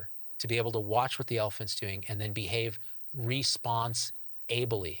rider to be able to watch what the elephant's doing and then behave response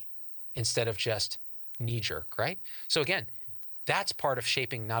ably instead of just knee jerk, right? So again, that's part of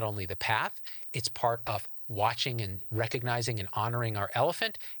shaping not only the path, it's part of watching and recognizing and honoring our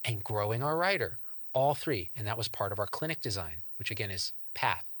elephant and growing our rider, all three. And that was part of our clinic design, which again is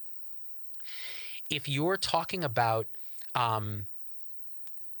path. If you're talking about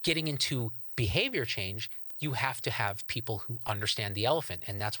getting into behavior change, you have to have people who understand the elephant.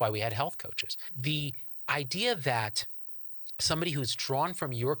 And that's why we had health coaches. The idea that somebody who's drawn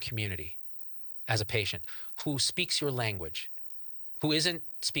from your community as a patient, who speaks your language, who isn't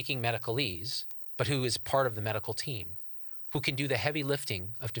speaking medicalese, but who is part of the medical team, who can do the heavy lifting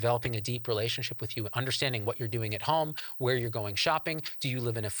of developing a deep relationship with you, understanding what you're doing at home, where you're going shopping. Do you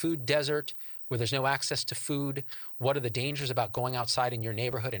live in a food desert where there's no access to food? What are the dangers about going outside in your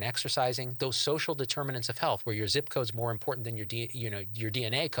neighborhood and exercising? Those social determinants of health, where your zip code is more important than your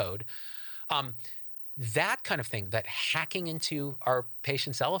DNA code. That kind of thing, that hacking into our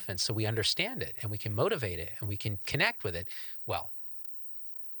patient's elephants so we understand it and we can motivate it and we can connect with it. Well,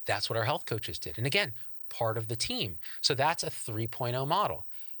 that's what our health coaches did. And again, part of the team. So that's a 3.0 model.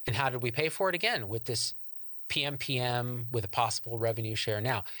 And how did we pay for it? Again, with this PMPM with a possible revenue share.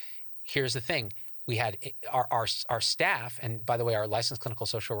 Now, here's the thing. We had our staff, and by the way, our licensed clinical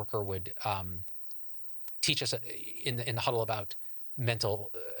social worker would teach us in the huddle about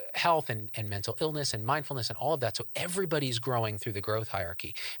mental health and mental illness and mindfulness and all of that. So everybody's growing through the growth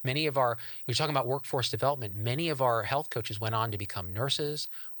hierarchy. We're talking about workforce development. Many of our health coaches went on to become nurses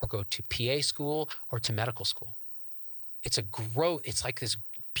or go to PA school or to medical school. It's like this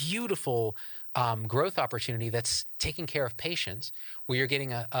beautiful growth opportunity that's taking care of patients, where you're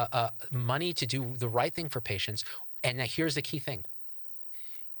getting a money to do the right thing for patients. And now here's the key thing.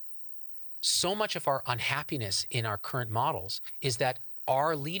 So much of our unhappiness in our current models is that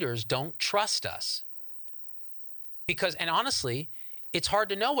our leaders don't trust us. And honestly, it's hard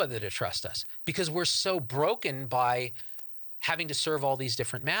to know whether to trust us because we're so broken by having to serve all these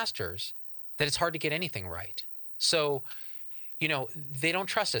different masters that it's hard to get anything right. So, they don't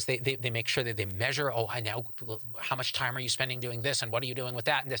trust us. They make sure that they measure, how much time are you spending doing this and what are you doing with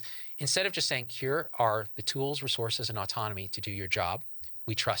that and this? Instead of just saying, here are the tools, resources, and autonomy to do your job.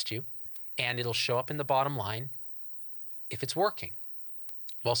 We trust you. And it'll show up in the bottom line if it's working.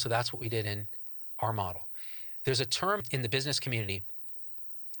 Well, so that's what we did in our model. There's a term in the business community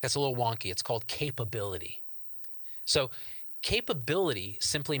that's a little wonky. It's called capability. So capability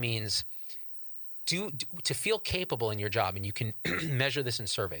simply means to feel capable in your job, and you can measure this in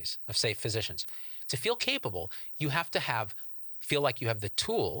surveys of, say, physicians. To feel capable, you have to feel like you have the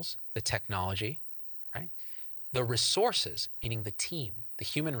tools, the technology, right? The resources, meaning the team, the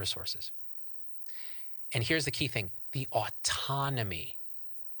human resources. And here's the key thing, the autonomy,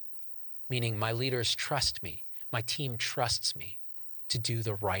 meaning my leaders trust me, my team trusts me to do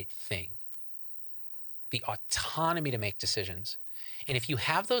the right thing. The autonomy to make decisions. And if you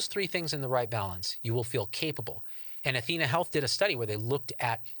have those three things in the right balance, you will feel capable. And Athena Health did a study where they looked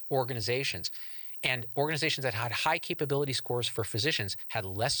at organizations, and organizations that had high capability scores for physicians had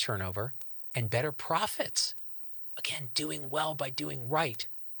less turnover and better profits. Again, doing well by doing right.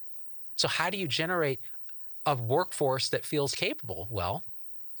 So how do you generate a workforce that feels capable? Well,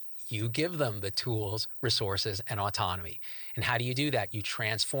 you give them the tools, resources, and autonomy. And how do you do that? You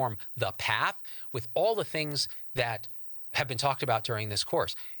transform the path with all the things that have been talked about during this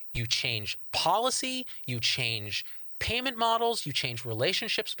course. You change policy, you change payment models, you change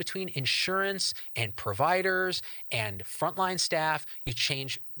relationships between insurance and providers and frontline staff.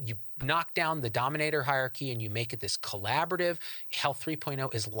 You knock down the dominator hierarchy and you make it this collaborative. Health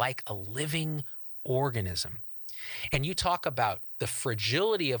 3.0 is like a living organism. And you talk about the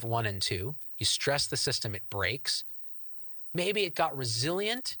fragility of 1 and 2. You stress the system, it breaks. Maybe it got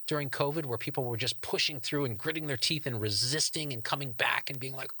resilient during COVID, where people were just pushing through and gritting their teeth and resisting and coming back and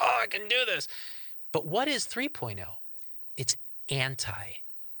being like, I can do this. But what is 3.0? It's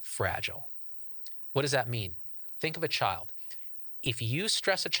anti-fragile. What does that mean? Think of a child. If you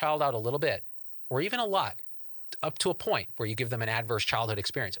stress a child out a little bit, or even a lot, up to a point where you give them an adverse childhood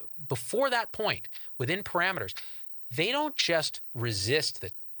experience, before that point, within parameters, they don't just resist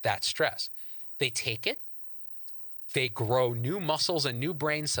that stress. They take it, they grow new muscles and new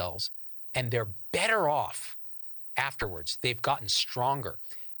brain cells, and they're better off afterwards. They've gotten stronger.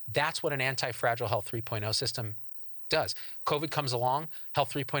 That's what an anti-fragile Health 3.0 system does. COVID comes along,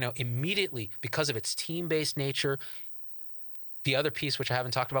 Health 3.0 immediately, because of its team-based nature, the other piece, which I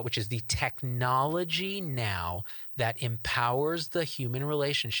haven't talked about, which is the technology now that empowers the human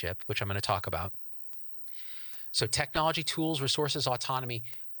relationship, which I'm going to talk about. So technology, tools, resources, autonomy,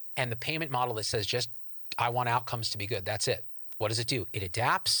 and the payment model that says just I want outcomes to be good. That's it. What does it do? It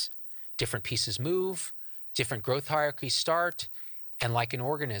adapts, different pieces move, different growth hierarchies start, and like an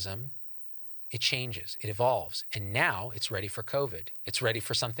organism, it changes, it evolves. And now it's ready for COVID. It's ready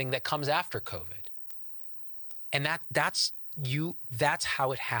for something that comes after COVID. And that's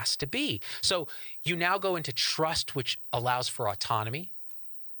how it has to be. So you now go into trust, which allows for autonomy.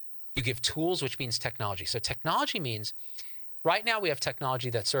 You give tools, which means technology. So technology means right now we have technology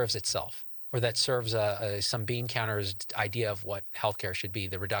that serves itself, or that serves some bean counter's idea of what healthcare should be,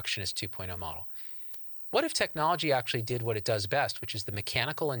 the reductionist 2.0 model. What if technology actually did what it does best, which is the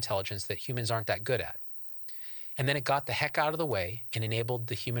mechanical intelligence that humans aren't that good at? And then it got the heck out of the way and enabled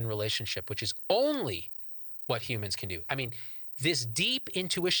the human relationship, which is only what humans can do. I mean, this deep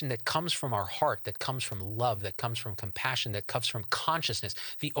intuition that comes from our heart, that comes from love, that comes from compassion, that comes from consciousness,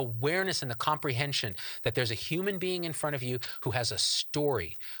 the awareness and the comprehension that there's a human being in front of you who has a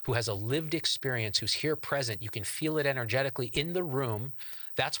story, who has a lived experience, who's here present. You can feel it energetically in the room.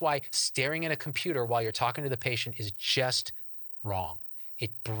 That's why staring at a computer while you're talking to the patient is just wrong. It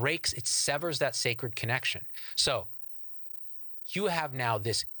severs that sacred connection. So you have now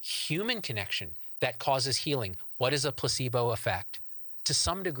this human connection that causes healing. What is a placebo effect? To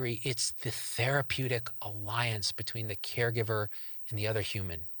some degree, it's the therapeutic alliance between the caregiver and the other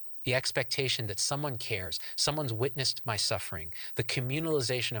human. The expectation that someone cares, someone's witnessed my suffering, the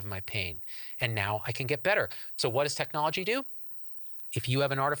communalization of my pain, and now I can get better. So what does technology do? If you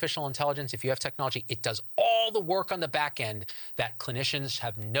have an artificial intelligence, if you have technology, it does all the work on the back end that clinicians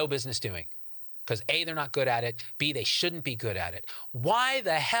have no business doing. Because A, they're not good at it. B, they shouldn't be good at it. Why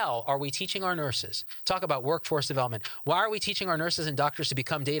the hell are we teaching our nurses? Talk about workforce development. Why are we teaching our nurses and doctors to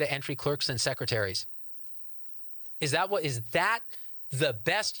become data entry clerks and secretaries? Is that the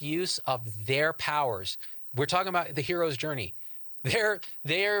best use of their powers? We're talking about the hero's journey.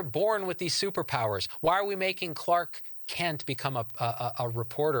 They're born with these superpowers. Why are we making Clark Kent become a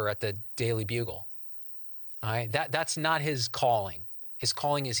reporter at the Daily Bugle? All right? That's not his calling. His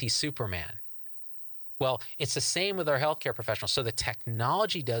calling is he's Superman. Well, it's the same with our healthcare professionals. So the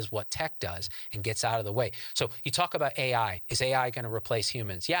technology does what tech does and gets out of the way. So you talk about AI. Is AI going to replace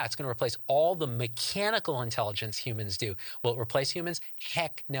humans? Yeah, it's going to replace all the mechanical intelligence humans do. Will it replace humans?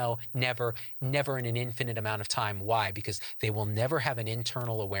 Heck no, never in an infinite amount of time. Why? Because they will never have an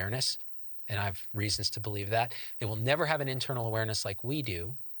internal awareness. And I have reasons to believe that. They will never have an internal awareness like we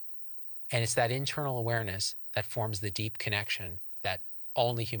do. And it's that internal awareness that forms the deep connection that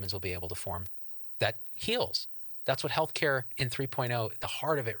only humans will be able to form. That heals. That's what healthcare in 3.0, the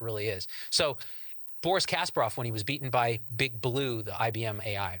heart of it really is. So Boris Kasparov, when he was beaten by Big Blue, the IBM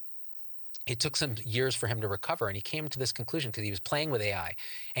AI, it took some years for him to recover. And he came to this conclusion because he was playing with AI.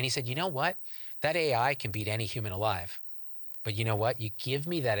 And he said, you know what? That AI can beat any human alive. But you know what? You give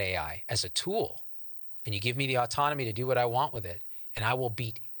me that AI as a tool and you give me the autonomy to do what I want with it. And I will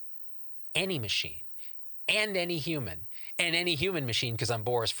beat any machine. And any human machine, because I'm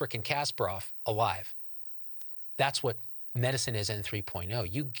Boris frickin' Kasparov, alive. That's what medicine is in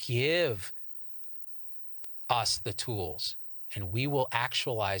 3.0. You give us the tools and we will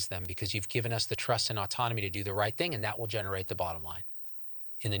actualize them because you've given us the trust and autonomy to do the right thing, and that will generate the bottom line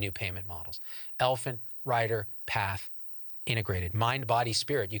in the new payment models. Elephant, rider, path, integrated. Mind, body,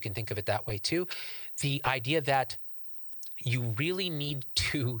 spirit. You can think of it that way too. The idea that you really need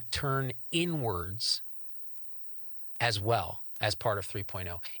to turn inwards as well as part of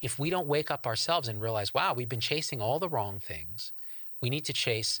 3.0. If we don't wake up ourselves and realize, wow, we've been chasing all the wrong things, we need to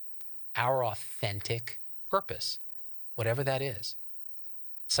chase our authentic purpose, whatever that is.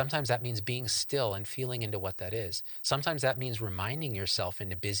 Sometimes that means being still and feeling into what that is. Sometimes that means reminding yourself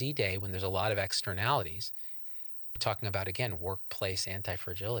in a busy day when there's a lot of externalities. We're talking about, again, workplace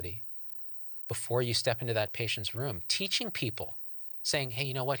anti-fragility. Before you step into that patient's room, teaching people, saying, hey,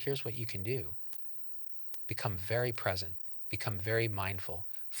 you know what? Here's what you can do. Become very present, become very mindful,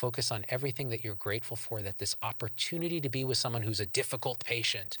 focus on everything that you're grateful for, that this opportunity to be with someone who's a difficult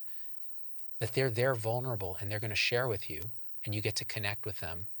patient, that they're vulnerable and they're going to share with you and you get to connect with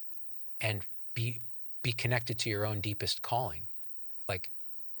them and be connected to your own deepest calling. Like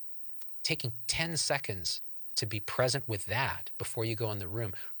taking 10 seconds to be present with that before you go in the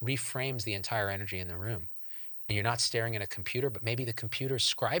room reframes the entire energy in the room. And you're not staring at a computer, but maybe the computer's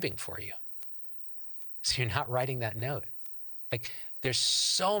scribing for you. So you're not writing that note. Like there's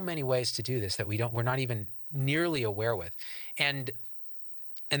so many ways to do this that we're not even nearly aware with. And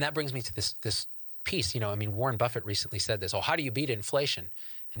that brings me to this piece, Warren Buffett recently said this, how do you beat inflation?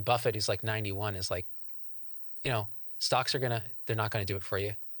 And Buffett, who's like 91, is like, stocks they're not going to do it for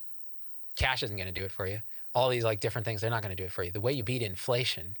you. Cash isn't going to do it for you. All these like different things, they're not going to do it for you. The way you beat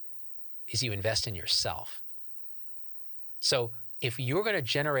inflation is you invest in yourself. So if you're going to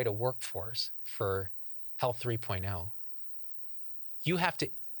generate a workforce for Health 3.0, you have to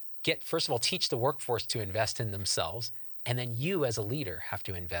first of all, teach the workforce to invest in themselves. And then you as a leader have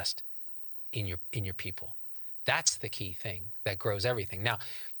to invest in your people. That's the key thing that grows everything. Now,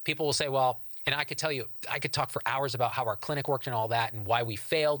 people will say, well, and I could tell you, I could talk for hours about how our clinic worked and all that and why we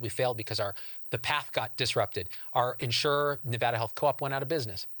failed. We failed because the path got disrupted. Our insurer, Nevada Health Co-op, went out of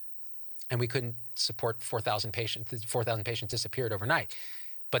business and we couldn't support 4,000 patients. 4,000 patients disappeared overnight.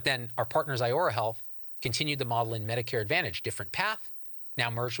 But then our partners, Iora Health, continued the model in Medicare Advantage, different path, now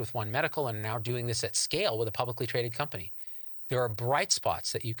merged with One Medical and now doing this at scale with a publicly traded company. There are bright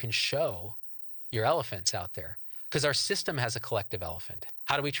spots that you can show your elephants out there because our system has a collective elephant.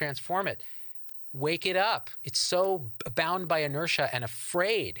 How do we transform it? Wake it up. It's so bound by inertia and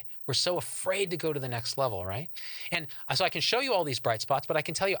afraid. We're so afraid to go to the next level, right? And so I can show you all these bright spots, but I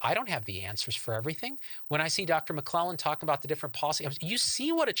can tell you I don't have the answers for everything. When I see Dr. McClellan talking about the different policy, you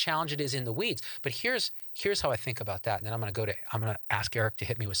see what a challenge it is in the weeds. But here's how I think about that. And then I'm going to ask Eric to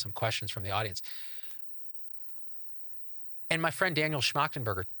hit me with some questions from the audience. And my friend Daniel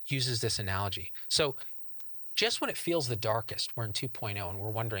Schmachtenberger uses this analogy. So just when it feels the darkest, we're in 2.0 and we're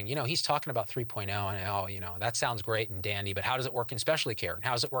wondering, he's talking about 3.0 and that sounds great and dandy, but how does it work in specialty care? And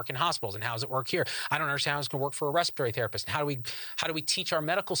how does it work in hospitals? And how does it work here? I don't understand how it's going to work for a respiratory therapist. And how do we teach our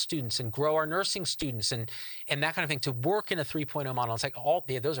medical students and grow our nursing students and that kind of thing to work in a 3.0 model? It's like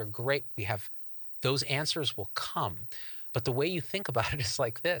those are great. We have those answers will come. But the way you think about it is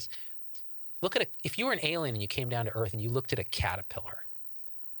like this. If you were an alien and you came down to Earth and you looked at a caterpillar,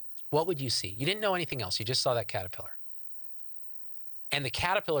 what would you see? You didn't know anything else. You just saw that caterpillar. And the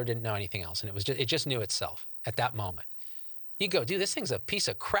caterpillar didn't know anything else. And it just knew itself at that moment. You go, dude, this thing's a piece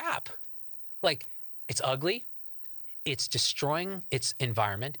of crap. Like, it's ugly. It's destroying its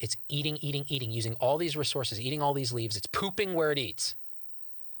environment. It's eating, using all these resources, eating all these leaves. It's pooping where it eats.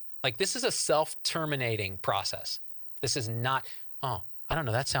 Like, this is a self-terminating process. This is not, I don't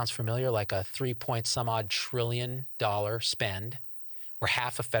know, that sounds familiar, like a 3-point-some-odd trillion dollar spend. Where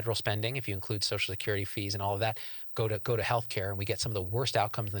half of federal spending, if you include Social Security fees and all of that, go to healthcare, and we get some of the worst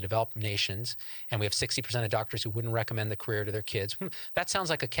outcomes in the developed nations, and we have 60% of doctors who wouldn't recommend the career to their kids. That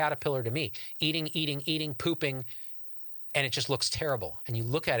sounds like a caterpillar to me. Eating, pooping, and it just looks terrible. And you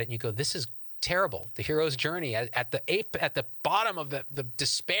look at it and you go, this is terrible. The hero's journey at the bottom of the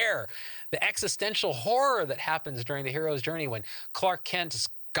despair, the existential horror that happens during the hero's journey when Clark Kent has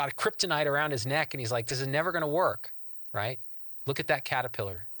got a kryptonite around his neck and he's like, this is never going to work, right? Look at that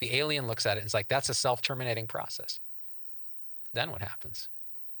caterpillar. The alien looks at it and is like, that's a self-terminating process. Then what happens?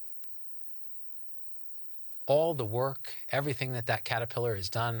 All the work, everything that caterpillar has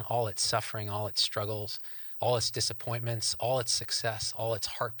done, all its suffering, all its struggles, all its disappointments, all its success, all its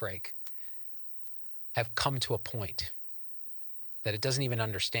heartbreak have come to a point that it doesn't even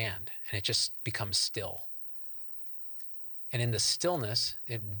understand, and it just becomes still. And in the stillness,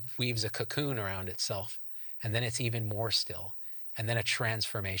 it weaves a cocoon around itself, and then it's even more still. And then a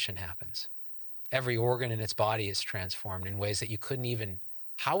transformation happens. Every organ in its body is transformed in ways that you couldn't even,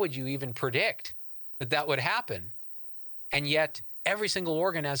 how would you even predict that would happen? And yet every single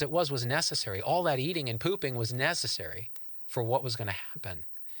organ as it was necessary. All that eating and pooping was necessary for what was going to happen.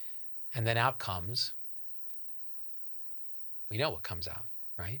 And then out comes, we know what comes out,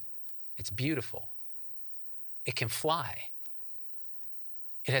 right? It's beautiful. It can fly.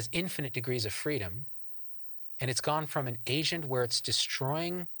 It has infinite degrees of freedom. And it's gone from an agent where it's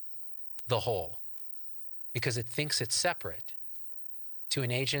destroying the whole because it thinks it's separate to an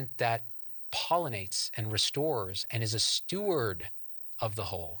agent that pollinates and restores and is a steward of the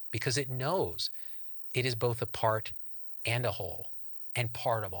whole because it knows it is both a part and a whole and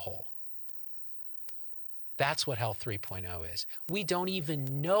part of a whole. That's what Health 3.0 is. We don't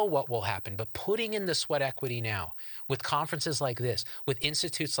even know what will happen, but putting in the sweat equity now with conferences like this, with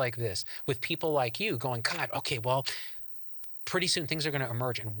institutes like this, with people like you going, God, okay, well, pretty soon things are going to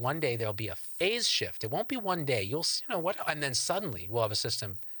emerge. And one day there'll be a phase shift. It won't be one day. You'll see, what, and then suddenly we'll have a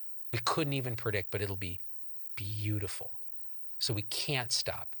system we couldn't even predict, but it'll be beautiful. So we can't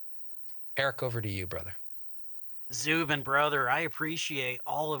stop. Eric, over to you, brother. Zubin, brother, I appreciate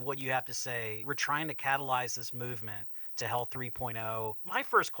all of what you have to say. We're trying to catalyze this movement to Health 3.0. My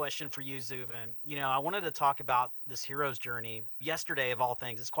first question for you, Zubin, I wanted to talk about this hero's journey. Yesterday, of all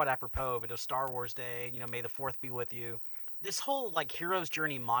things, it's quite apropos, but it was Star Wars Day, may the 4th be with you. This whole hero's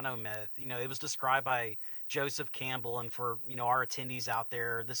journey monomyth, it was described by Joseph Campbell. And for, our attendees out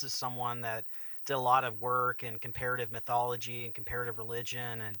there, this is someone that did a lot of work in comparative mythology and comparative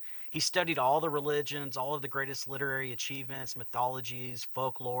religion, and he studied all the religions, all of the greatest literary achievements, mythologies,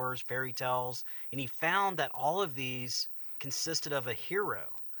 folklores, fairy tales, and he found that all of these consisted of a hero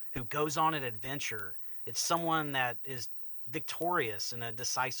who goes on an adventure. It's someone that is victorious in a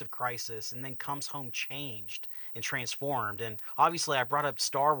decisive crisis and then comes home changed and transformed. And obviously, I brought up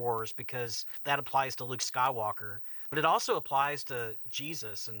Star Wars because that applies to Luke Skywalker, but it also applies to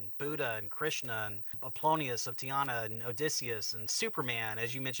Jesus and Buddha and Krishna and Apollonius of Tyana and Odysseus and Superman,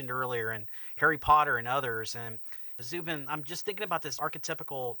 as you mentioned earlier, and Harry Potter and others. And Zubin, I'm just thinking about this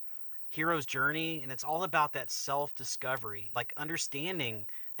archetypical hero's journey, and it's all about that self-discovery, like understanding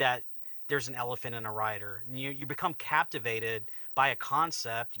that there's an elephant in a rider. And you become captivated by a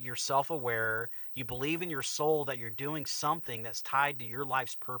concept. You're self-aware. You believe in your soul that you're doing something that's tied to your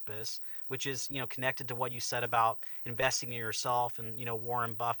life's purpose, which is, connected to what you said about investing in yourself and,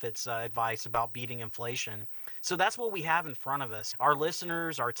 Warren Buffett's advice about beating inflation. So that's what we have in front of us. Our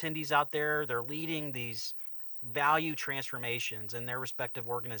listeners, our attendees out there, they're leading these value transformations in their respective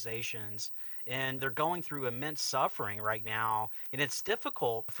organizations, and they're going through immense suffering right now, and it's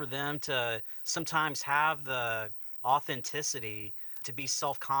difficult for them to sometimes have the authenticity to be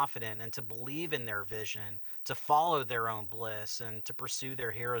self-confident and to believe in their vision, to follow their own bliss and to pursue their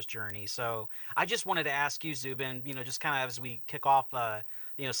hero's journey. So I just wanted to ask you, Zubin, just kind of as we kick off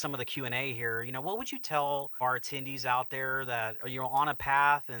some of the Q&A here, what would you tell our attendees out there that are, on a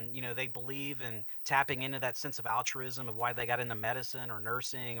path and, they believe in tapping into that sense of altruism of why they got into medicine or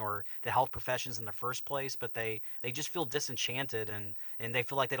nursing or the health professions in the first place, but they just feel disenchanted and they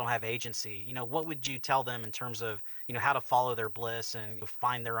feel like they don't have agency? What would you tell them in terms of, how to follow their bliss and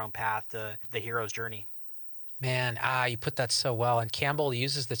find their own path to the hero's journey? Man, you put that so well. And Campbell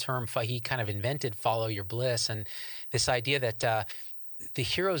uses the term, he kind of invented follow your bliss. And this idea that the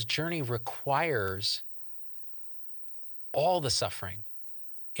hero's journey requires all the suffering.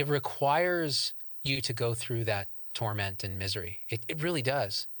 It requires you to go through that torment and misery. It really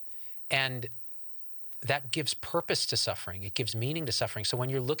does. And that gives purpose to suffering. It gives meaning to suffering. So when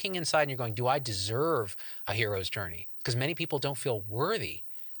you're looking inside and you're going, do I deserve a hero's journey? Because many people don't feel worthy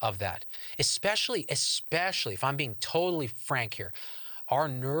of that. Especially if I'm being totally frank here, our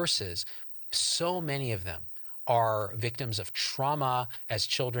nurses, so many of them are victims of trauma as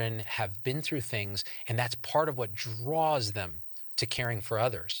children, have been through things, and that's part of what draws them to caring for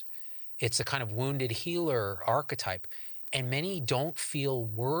others. It's a kind of wounded healer archetype, and many don't feel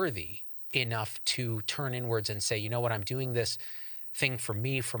worthy enough to turn inwards and say, you know what, I'm doing this thing for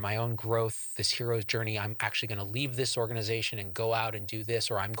me, for my own growth, this hero's journey. I'm actually going to leave this organization and go out and do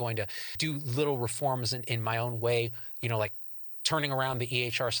this, or I'm going to do little reforms in my own way, like turning around the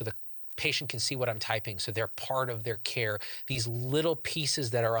EHR so the patient can see what I'm typing, so they're part of their care. These little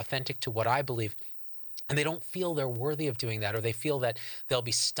pieces that are authentic to what I believe, and they don't feel they're worthy of doing that, or they feel that they'll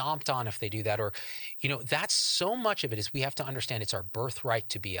be stomped on if they do that, or, that's so much of it is we have to understand it's our birthright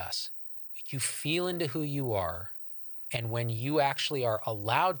to be us. You feel into who you are. And when you actually are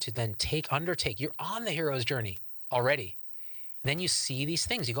allowed to then undertake, you're on the hero's journey already. Then you see these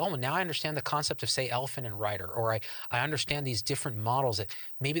things. You go, oh, now I understand the concept of, say, elephant and rider, or I understand these different models that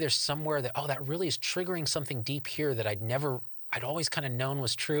maybe there's somewhere that, that really is triggering something deep here that I'd always kind of known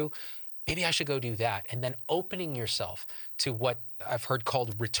was true. Maybe I should go do that. And then opening yourself to what I've heard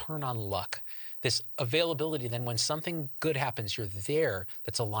called return on luck, this availability. Then when something good happens, you're there,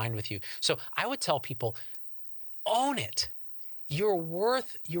 that's aligned with you. So I would tell people, own it. You're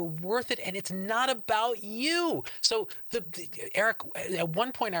worth it, and it's not about you. So Eric, at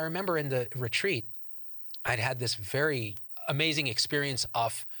one point I remember in the retreat, I'd had this very amazing experience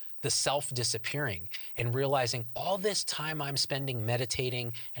of the self disappearing and realizing all this time I'm spending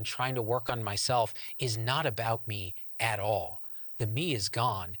meditating and trying to work on myself is not about me at all. The me is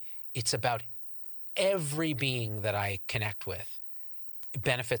gone. It's about every being that I connect with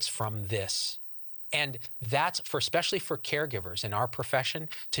benefits from this. And that's especially for caregivers in our profession,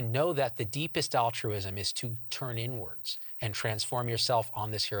 to know that the deepest altruism is to turn inwards and transform yourself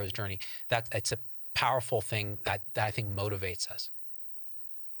on this hero's journey. It's a powerful thing that I think motivates us.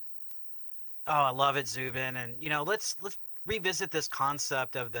 Oh, I love it, Zubin. And let's revisit this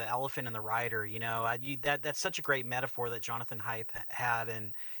concept of the elephant and the rider. That's such a great metaphor that Jonathan Haidt had.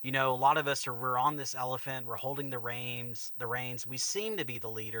 And a lot of us we're on this elephant, we're holding the reins. We seem to be the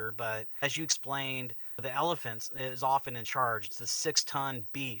leader, but as you explained, the elephant is often in charge. It's a 6-ton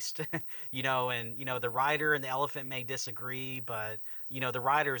beast, and the rider and the elephant may disagree, but the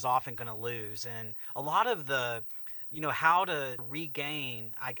rider is often going to lose. And a lot of the how to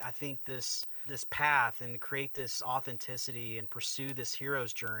regain, I think this path and create this authenticity and pursue this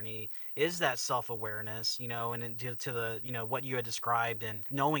hero's journey is that self-awareness, and to the, what you had described, and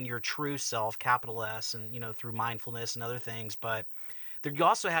knowing your true self, capital S, and, through mindfulness and other things. But you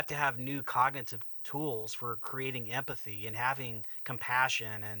also have to have new cognitive tools for creating empathy and having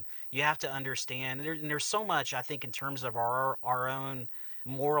compassion, and you have to understand and there's so much, I think, in terms of our own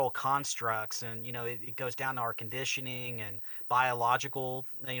moral constructs, and it goes down to our conditioning and biological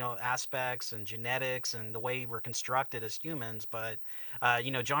aspects and genetics and the way we're constructed as humans. But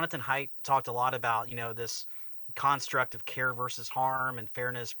Jonathan Haidt talked a lot about this construct of care versus harm and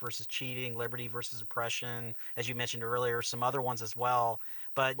fairness versus cheating, liberty versus oppression, as you mentioned earlier, some other ones as well.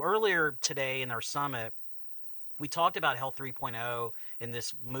 But earlier today in our summit, we talked about Health 3.0 and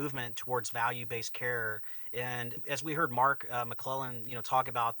this movement towards value-based care. And as we heard Mark McClellan, talk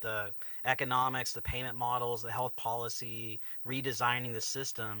about the economics, the payment models, the health policy, redesigning the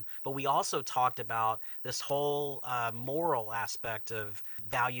system. But we also talked about this whole moral aspect of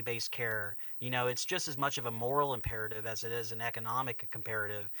value-based care. It's just as much of a moral imperative as it is an economic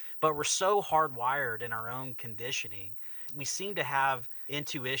imperative. But we're so hardwired in our own conditioning. We seem to have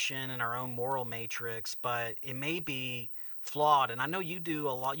intuition in our own moral matrix, but it may be flawed. And I know you do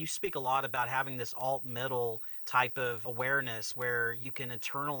a lot, you speak a lot about having this alt middle type of awareness where you can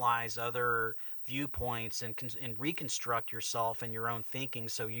internalize other viewpoints and reconstruct yourself and your own thinking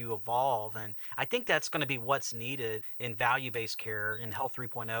so you evolve. And I think that's going to be what's needed in value-based care in Health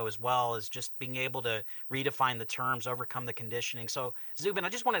 3.0 as well, as just being able to redefine the terms, overcome the conditioning. So Zubin, I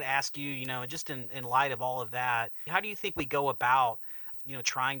just wanted to ask you, just in light of all of that, how do you think we go about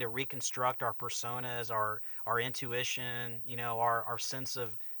trying to reconstruct our personas, our intuition, our sense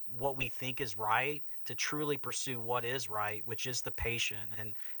of what we think is right, to truly pursue what is right, which is the patient,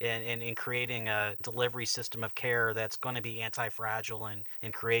 and in creating a delivery system of care that's going to be anti-fragile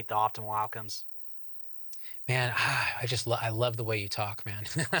and create the optimal outcomes? Man, I love the way you talk, man.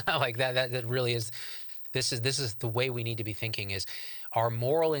 Like that really is, this is the way we need to be thinking, is our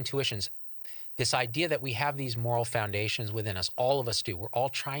moral intuitions. This idea that we have these moral foundations within us, all of us do. We're all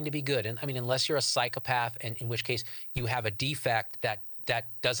trying to be good. And I mean, unless you're a psychopath, and in which case you have a defect that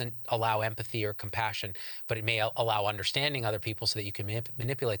doesn't allow empathy or compassion, but it may allow understanding other people so that you can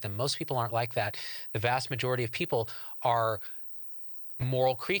manipulate them. Most people aren't like that. The vast majority of people are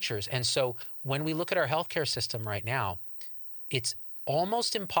moral creatures. And so when we look at our healthcare system right now, it's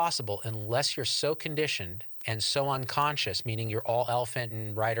almost impossible, unless you're so conditioned and so unconscious, meaning you're all elephant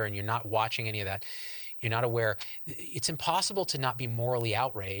and rider and you're not watching any of that, you're not aware, it's impossible to not be morally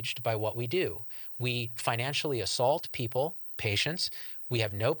outraged by what we do. We financially assault people, patients. We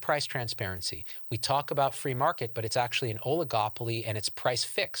have no price transparency. We talk about free market, but it's actually an oligopoly, and it's price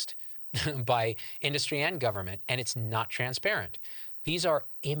fixed by industry and government, and it's not transparent. These are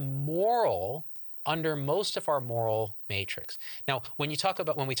immoral under most of our moral matrix. Now, when we talk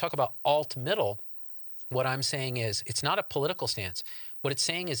about alt middle, what I'm saying is it's not a political stance. What it's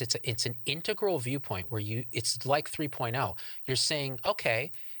saying is it's an integral viewpoint where it's like 3.0. You're saying,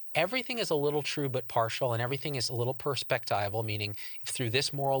 okay, everything is a little true but partial, and everything is a little perspectival, meaning if through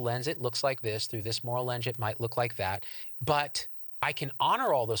this moral lens it looks like this, through this moral lens it might look like that. But I can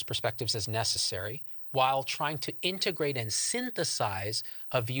honor all those perspectives as necessary, while trying to integrate and synthesize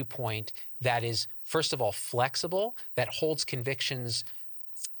a viewpoint that is, first of all, flexible, that holds convictions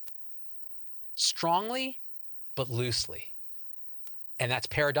strongly but loosely. And that's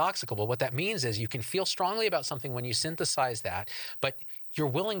paradoxical. But what that means is you can feel strongly about something when you synthesize that, but you're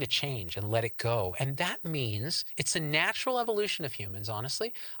willing to change and let it go. And that means it's a natural evolution of humans,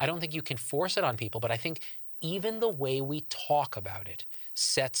 honestly. I don't think you can force it on people, but I think even the way we talk about it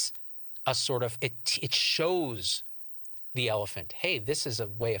sets a sort of, it shows the elephant, hey, this is a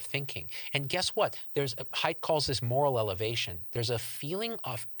way of thinking. And guess what? Haidt calls this moral elevation. There's a feeling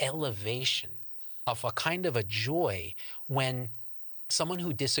of elevation, of a kind of a joy when someone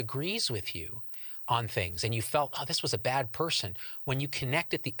who disagrees with you on things and you felt, oh, this was a bad person, when you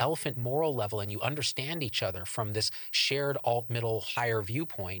connect at the elephant moral level and you understand each other from this shared alt-middle higher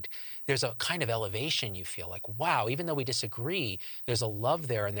viewpoint, there's a kind of elevation. You feel like, wow, even though we disagree, there's a love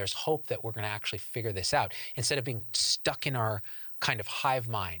there and there's hope that we're going to actually figure this out, instead of being stuck in our kind of hive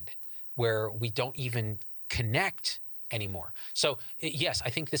mind where we don't even connect anymore. So yes, I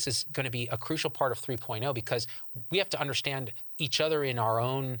think this is going to be a crucial part of 3.0, because we have to understand each other in our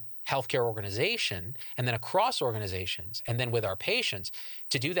own healthcare organization, and then across organizations, and then with our patients.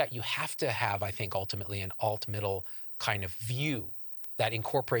 To do that, you have to have, I think, ultimately an alt-middle kind of view that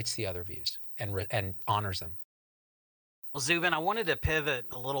incorporates the other views and honors them. Well, Zubin, I wanted to pivot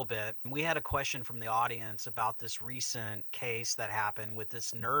a little bit. We had a question from the audience about this recent case that happened with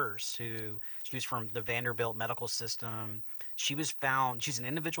this nurse she was from the Vanderbilt medical system. She's an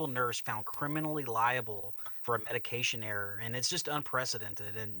individual nurse found criminally liable for a medication error. And it's just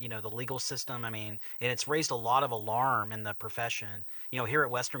unprecedented. And, the legal system, I mean, and it's raised a lot of alarm in the profession. Here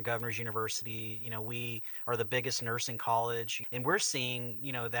at Western Governors University, we are the biggest nursing college. And we're seeing,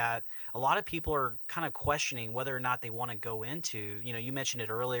 that a lot of people are kind of questioning whether or not they want to go into, you mentioned it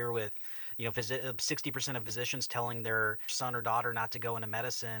earlier with, 60% of physicians telling their son or daughter not to go into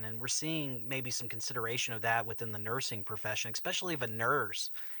medicine. And we're seeing maybe some consideration of that within the nursing profession, especially if a nurse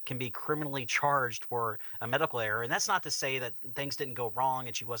can be criminally charged for a medical error. And that's not to say that things didn't go wrong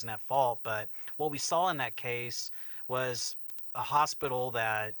and she wasn't at fault. But what we saw in that case was a hospital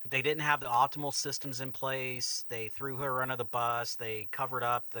that they didn't have the optimal systems in place. They threw her under the bus. They covered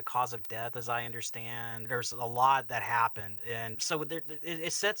up the cause of death, as I understand. There's a lot that happened, and so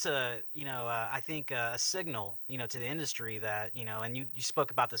it sets I think a signal, to the industry that, and you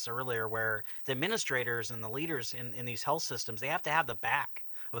spoke about this earlier, where the administrators and the leaders in these health systems, they have to have the back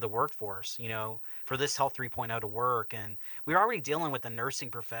of the workforce, for this Health 3.0 to work. And we're already dealing with the nursing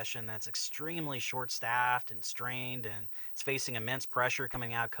profession that's extremely short-staffed and strained, and it's facing immense pressure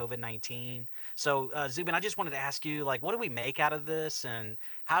coming out of COVID-19. So, Zubin, I just wanted to ask you, like, what do we make out of this, and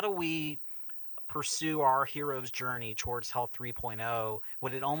how do we pursue our hero's journey towards Health 3.0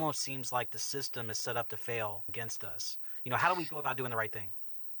 when it almost seems like the system is set up to fail against us? How do we go about doing the right thing?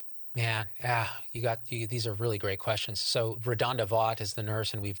 Yeah, these are really great questions. So Redonda Vaught is the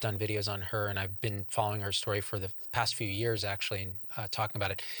nurse, and we've done videos on her, and I've been following her story for the past few years, actually, and talking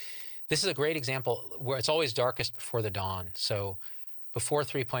about it. This is a great example where it's always darkest before the dawn. So before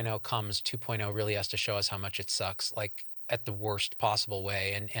 3.0 comes, 2.0 really has to show us how much it sucks, like at the worst possible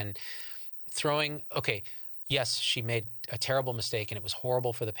way. And yes, she made a terrible mistake, and it was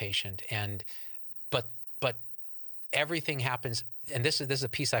horrible for the patient. But everything happens, and this is a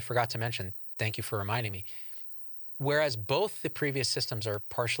piece I forgot to mention. Thank you for reminding me. Whereas both the previous systems are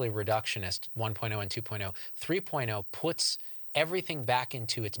partially reductionist, 1.0 and 2.0, 3.0 puts everything back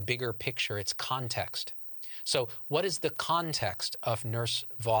into its bigger picture, its context. So what is the context of Nurse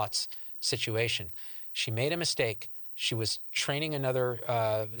Vaught's situation? She made a mistake. She was training another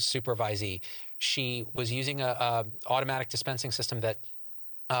supervisee. She was using a automatic dispensing system that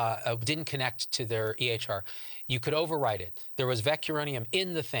didn't connect to their EHR. You could override it. There was vecuronium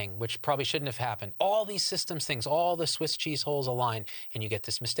in the thing, which probably shouldn't have happened. All these systems things, all the Swiss cheese holes align, and you get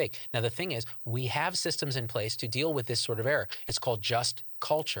this mistake. Now, the thing is, we have systems in place to deal with this sort of error. It's called just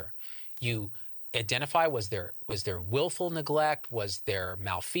culture. You identify, was there willful neglect? Was there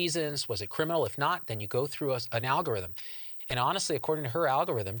malfeasance? Was it criminal? If not, then you go through an algorithm. And honestly, according to her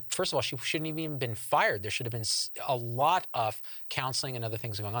algorithm, first of all, she shouldn't have even been fired. There should have been a lot of counseling and other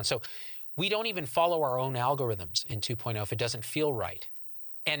things going on. So we don't even follow our own algorithms in 2.0 if it doesn't feel right.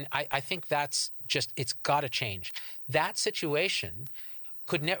 And I think that's just, it's got to change. That situation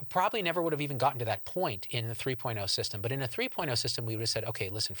probably never would have even gotten to that point in the 3.0 system. But in a 3.0 system, we would have said, okay,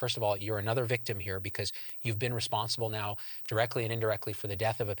 listen, first of all, you're another victim here because you've been responsible now directly and indirectly for the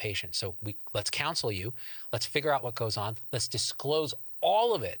death of a patient. So let's counsel you. Let's figure out what goes on. Let's disclose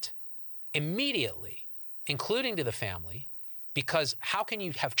all of it immediately, including to the family, because how can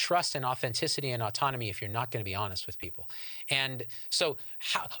you have trust and authenticity and autonomy if you're not going to be honest with people? And so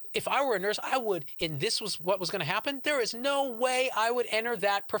if I were a nurse, I would, and this was what was going to happen, there is no way I would enter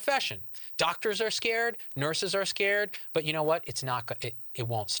that profession. Doctors are scared, nurses are scared, but you know what? It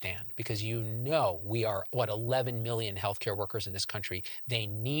won't stand, because we are, 11 million healthcare workers in this country. They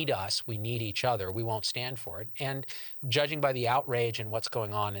need us. We need each other. We won't stand for it. And judging by the outrage and what's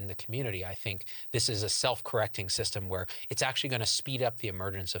going on in the community, I think this is a self-correcting system where it's actually going to speed up the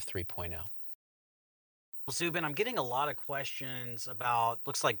emergence of 3.0. Well, Zubin, I'm getting a lot of questions about,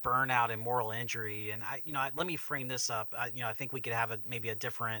 looks like, burnout and moral injury, and let me frame this up. I think we could have maybe a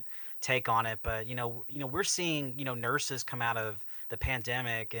different take on it, but we're seeing nurses come out of the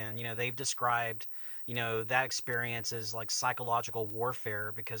pandemic, and they've described that experience as like psychological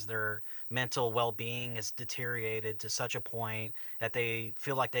warfare, because their mental well-being has deteriorated to such a point that they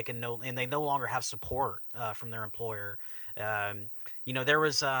feel like they no longer have support from their employer. There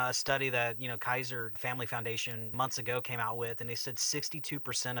was a study that Kaiser Family Foundation months ago came out with, and they said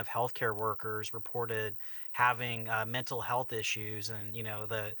 62% of healthcare workers reported having mental health issues, and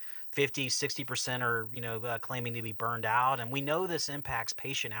the 50-60% are claiming to be burned out. And we know this impacts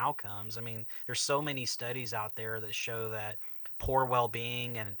patient outcomes. I mean, there's so many studies out there that show that poor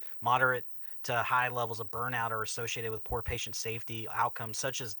well-being and moderate to high levels of burnout are associated with poor patient safety outcomes,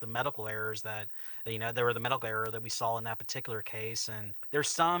 such as the medical errors that, there were the medical error that we saw in that particular case. And there's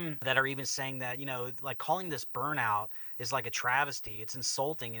some that are even saying that, like calling this burnout is like a travesty. It's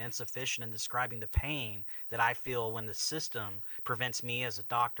insulting and insufficient in describing the pain that I feel when the system prevents me as a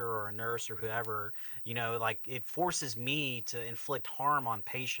doctor or a nurse or whoever, like it forces me to inflict harm on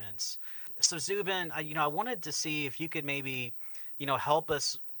patients. So Zubin, I wanted to see if you could maybe, help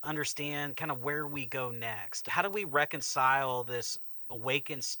us understand kind of where we go next. How do we reconcile this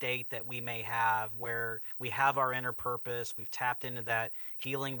awakened state that we may have where we have our inner purpose, we've tapped into that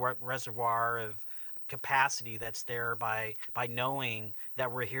healing reservoir of capacity that's there by knowing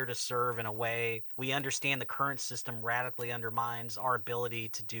that we're here to serve in a way we understand the current system radically undermines our ability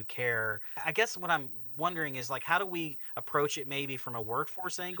to do care. I guess what I'm wondering is, like, how do we approach it maybe from a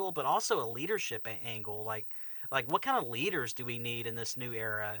workforce angle, but also a leadership angle? Like what kind of leaders do we need in this new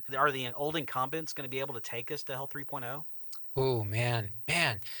era? Are the old incumbents going to be able to take us to Health 3.0? Oh, man,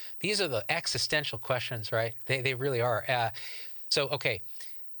 these are the existential questions, right? They really are. Okay.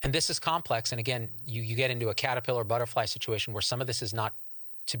 And this is complex. And again, you get into a caterpillar butterfly situation where some of this is not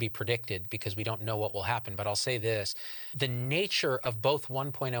to be predicted because we don't know what will happen. But I'll say this, the nature of both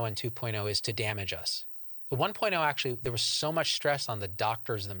 1.0 and 2.0 is to damage us. The 1.0, actually, there was so much stress on the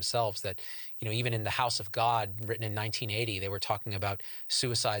doctors themselves that, even in the House of God, written in 1980, they were talking about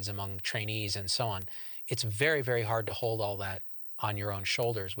suicides among trainees and so on. It's very, very hard to hold all that on your own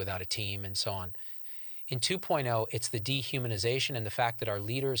shoulders without a team and so on. In 2.0, it's the dehumanization and the fact that our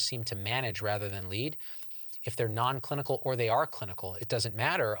leaders seem to manage rather than lead. If they're non-clinical or they are clinical, it doesn't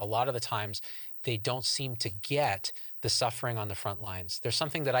matter. A lot of the times, they don't seem to get the suffering on the front lines. There's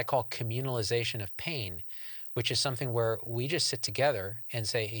something that I call communalization of pain, which is something where we just sit together and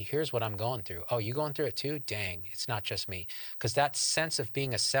say, hey, here's what I'm going through. Oh, you going through it too? Dang, it's not just me. Because that sense of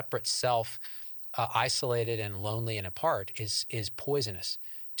being a separate self, isolated and lonely and apart is poisonous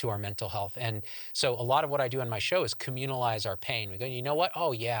to our mental health. And so a lot of what I do on my show is communalize our pain. We go, you know what?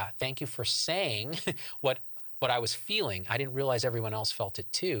 Oh yeah, thank you for saying what I was feeling. I didn't realize everyone else felt it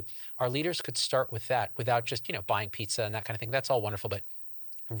too. Our leaders could start with that without just, buying pizza and that kind of thing. That's all wonderful, but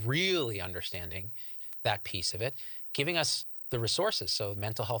really understanding that piece of it, giving us the resources. So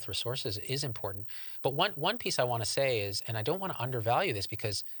mental health resources is important. But one piece I want to say is, and I don't want to undervalue this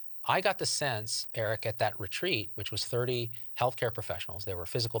because I got the sense, Eric, at that retreat, which was 30 healthcare professionals. There were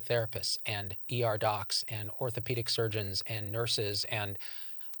physical therapists and ER docs and orthopedic surgeons and nurses and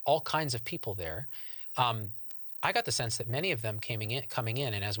all kinds of people there. I got the sense that many of them coming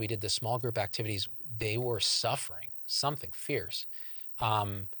in, and as we did the small group activities, they were suffering something fierce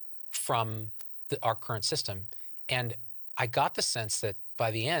from our current system. And I got the sense that by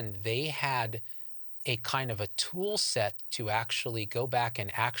the end, they had a kind of a tool set to actually go back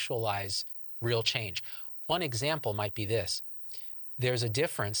and actualize real change. One example might be this. There's a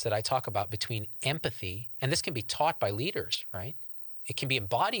difference that I talk about between empathy, and this can be taught by leaders, right? It can be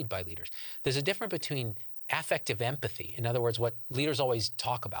embodied by leaders. There's a difference between affective empathy. In other words, what leaders always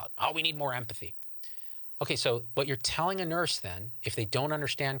talk about. Oh, we need more empathy. Okay, so what you're telling a nurse then, if they don't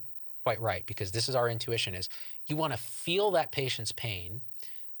understand quite right, because this is our intuition, is you want to feel that patient's pain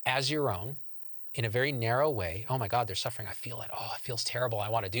as your own, in a very narrow way. Oh my God, they're suffering. I feel it. Oh, it feels terrible. I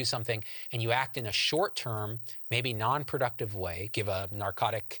want to do something. And you act in a short-term, maybe non-productive way, give a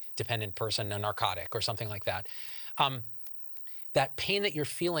narcotic-dependent person a narcotic or something like that. That pain that you're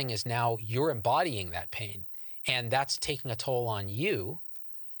feeling is now you're embodying that pain. And that's taking a toll on you.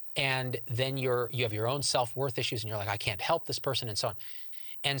 And then you have your own self-worth issues and you're like, I can't help this person and so on.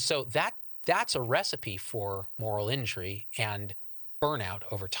 And so that's a recipe for moral injury and burnout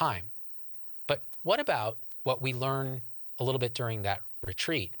over time. But what about what we learn a little bit during that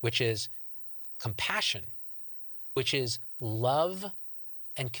retreat, which is compassion, which is love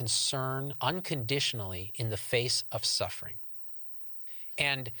and concern unconditionally in the face of suffering?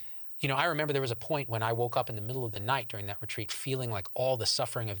 And, I remember there was a point when I woke up in the middle of the night during that retreat feeling like all the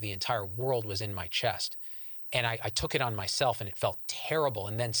suffering of the entire world was in my chest. And I took it on myself and it felt terrible.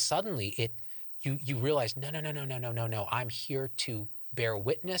 And then suddenly you realize, no, I'm here to bear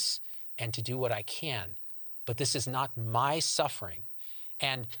witness and to do what I can, but this is not my suffering.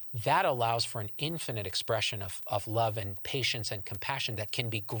 And that allows for an infinite expression of love and patience and compassion that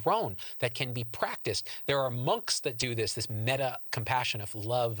can be grown, that can be practiced. There are monks that do this meta compassion of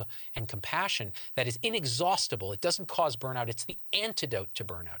love and compassion that is inexhaustible. It doesn't cause burnout. It's the antidote to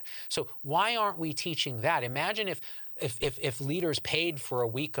burnout. So why aren't we teaching that? Imagine if leaders paid for a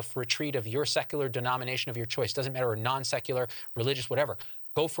week of retreat of your secular denomination of your choice, doesn't matter, or non-secular, religious, whatever.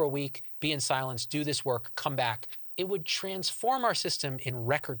 Go for a week, be in silence, do this work, come back. it would transform our system in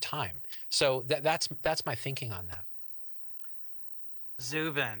record time. So that's my thinking on that.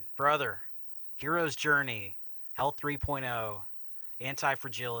 Zubin, brother, hero's journey, health 3.0,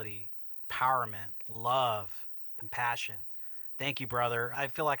 anti-fragility, empowerment, love, compassion. Thank you, brother. I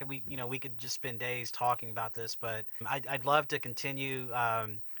feel like we could just spend days talking about this, but I'd love to continue,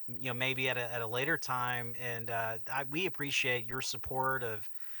 maybe at a later time. And we appreciate your support of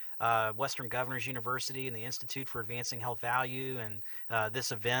Western Governors University and the Institute for Advancing Health Value and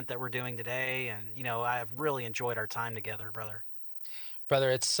this event that we're doing today. And, I've really enjoyed our time together, brother.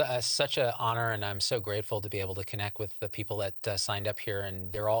 Brother, it's such an honor, and I'm so grateful to be able to connect with the people that signed up here,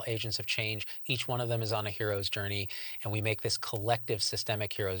 and they're all agents of change. Each one of them is on a hero's journey, and we make this collective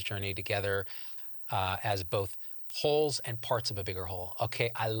systemic hero's journey together as both wholes and parts of a bigger whole.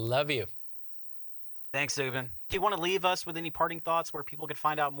 Okay, I love you. Thanks, Zubin. Do you want to leave us with any parting thoughts where people could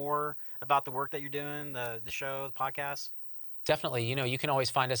find out more about the work that you're doing, the show, the podcast? Definitely. You can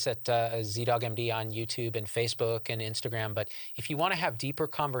always find us at ZDoggMD on YouTube and Facebook and Instagram. But if you want to have deeper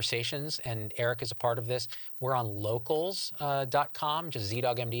conversations, and Eric is a part of this, we're on locals.com, just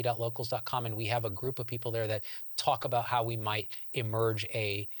ZDoggMD.locals.com. And we have a group of people there that talk about how we might emerge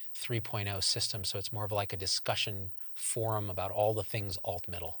a 3.0 system. So it's more of like a discussion forum about all the things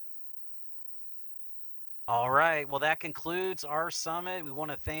alt-middle. All right. Well, that concludes our summit. We want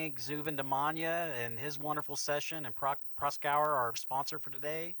to thank Zubin Damania and his wonderful session, and Proskauer, our sponsor for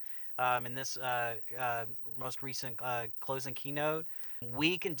today, in this most recent closing keynote.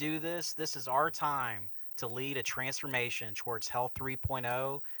 We can do this. This is our time to lead a transformation towards Health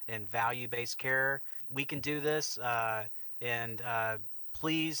 3.0 and value-based care. We can do this, and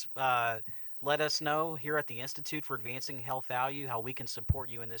please let us know here at the Institute for Advancing Health Value how we can support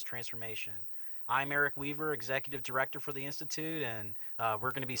you in this transformation. I'm Eric Weaver, Executive Director for the Institute, and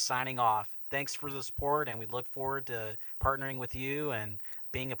we're going to be signing off. Thanks for the support, and we look forward to partnering with you and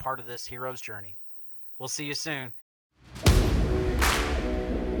being a part of this hero's journey. We'll see you soon.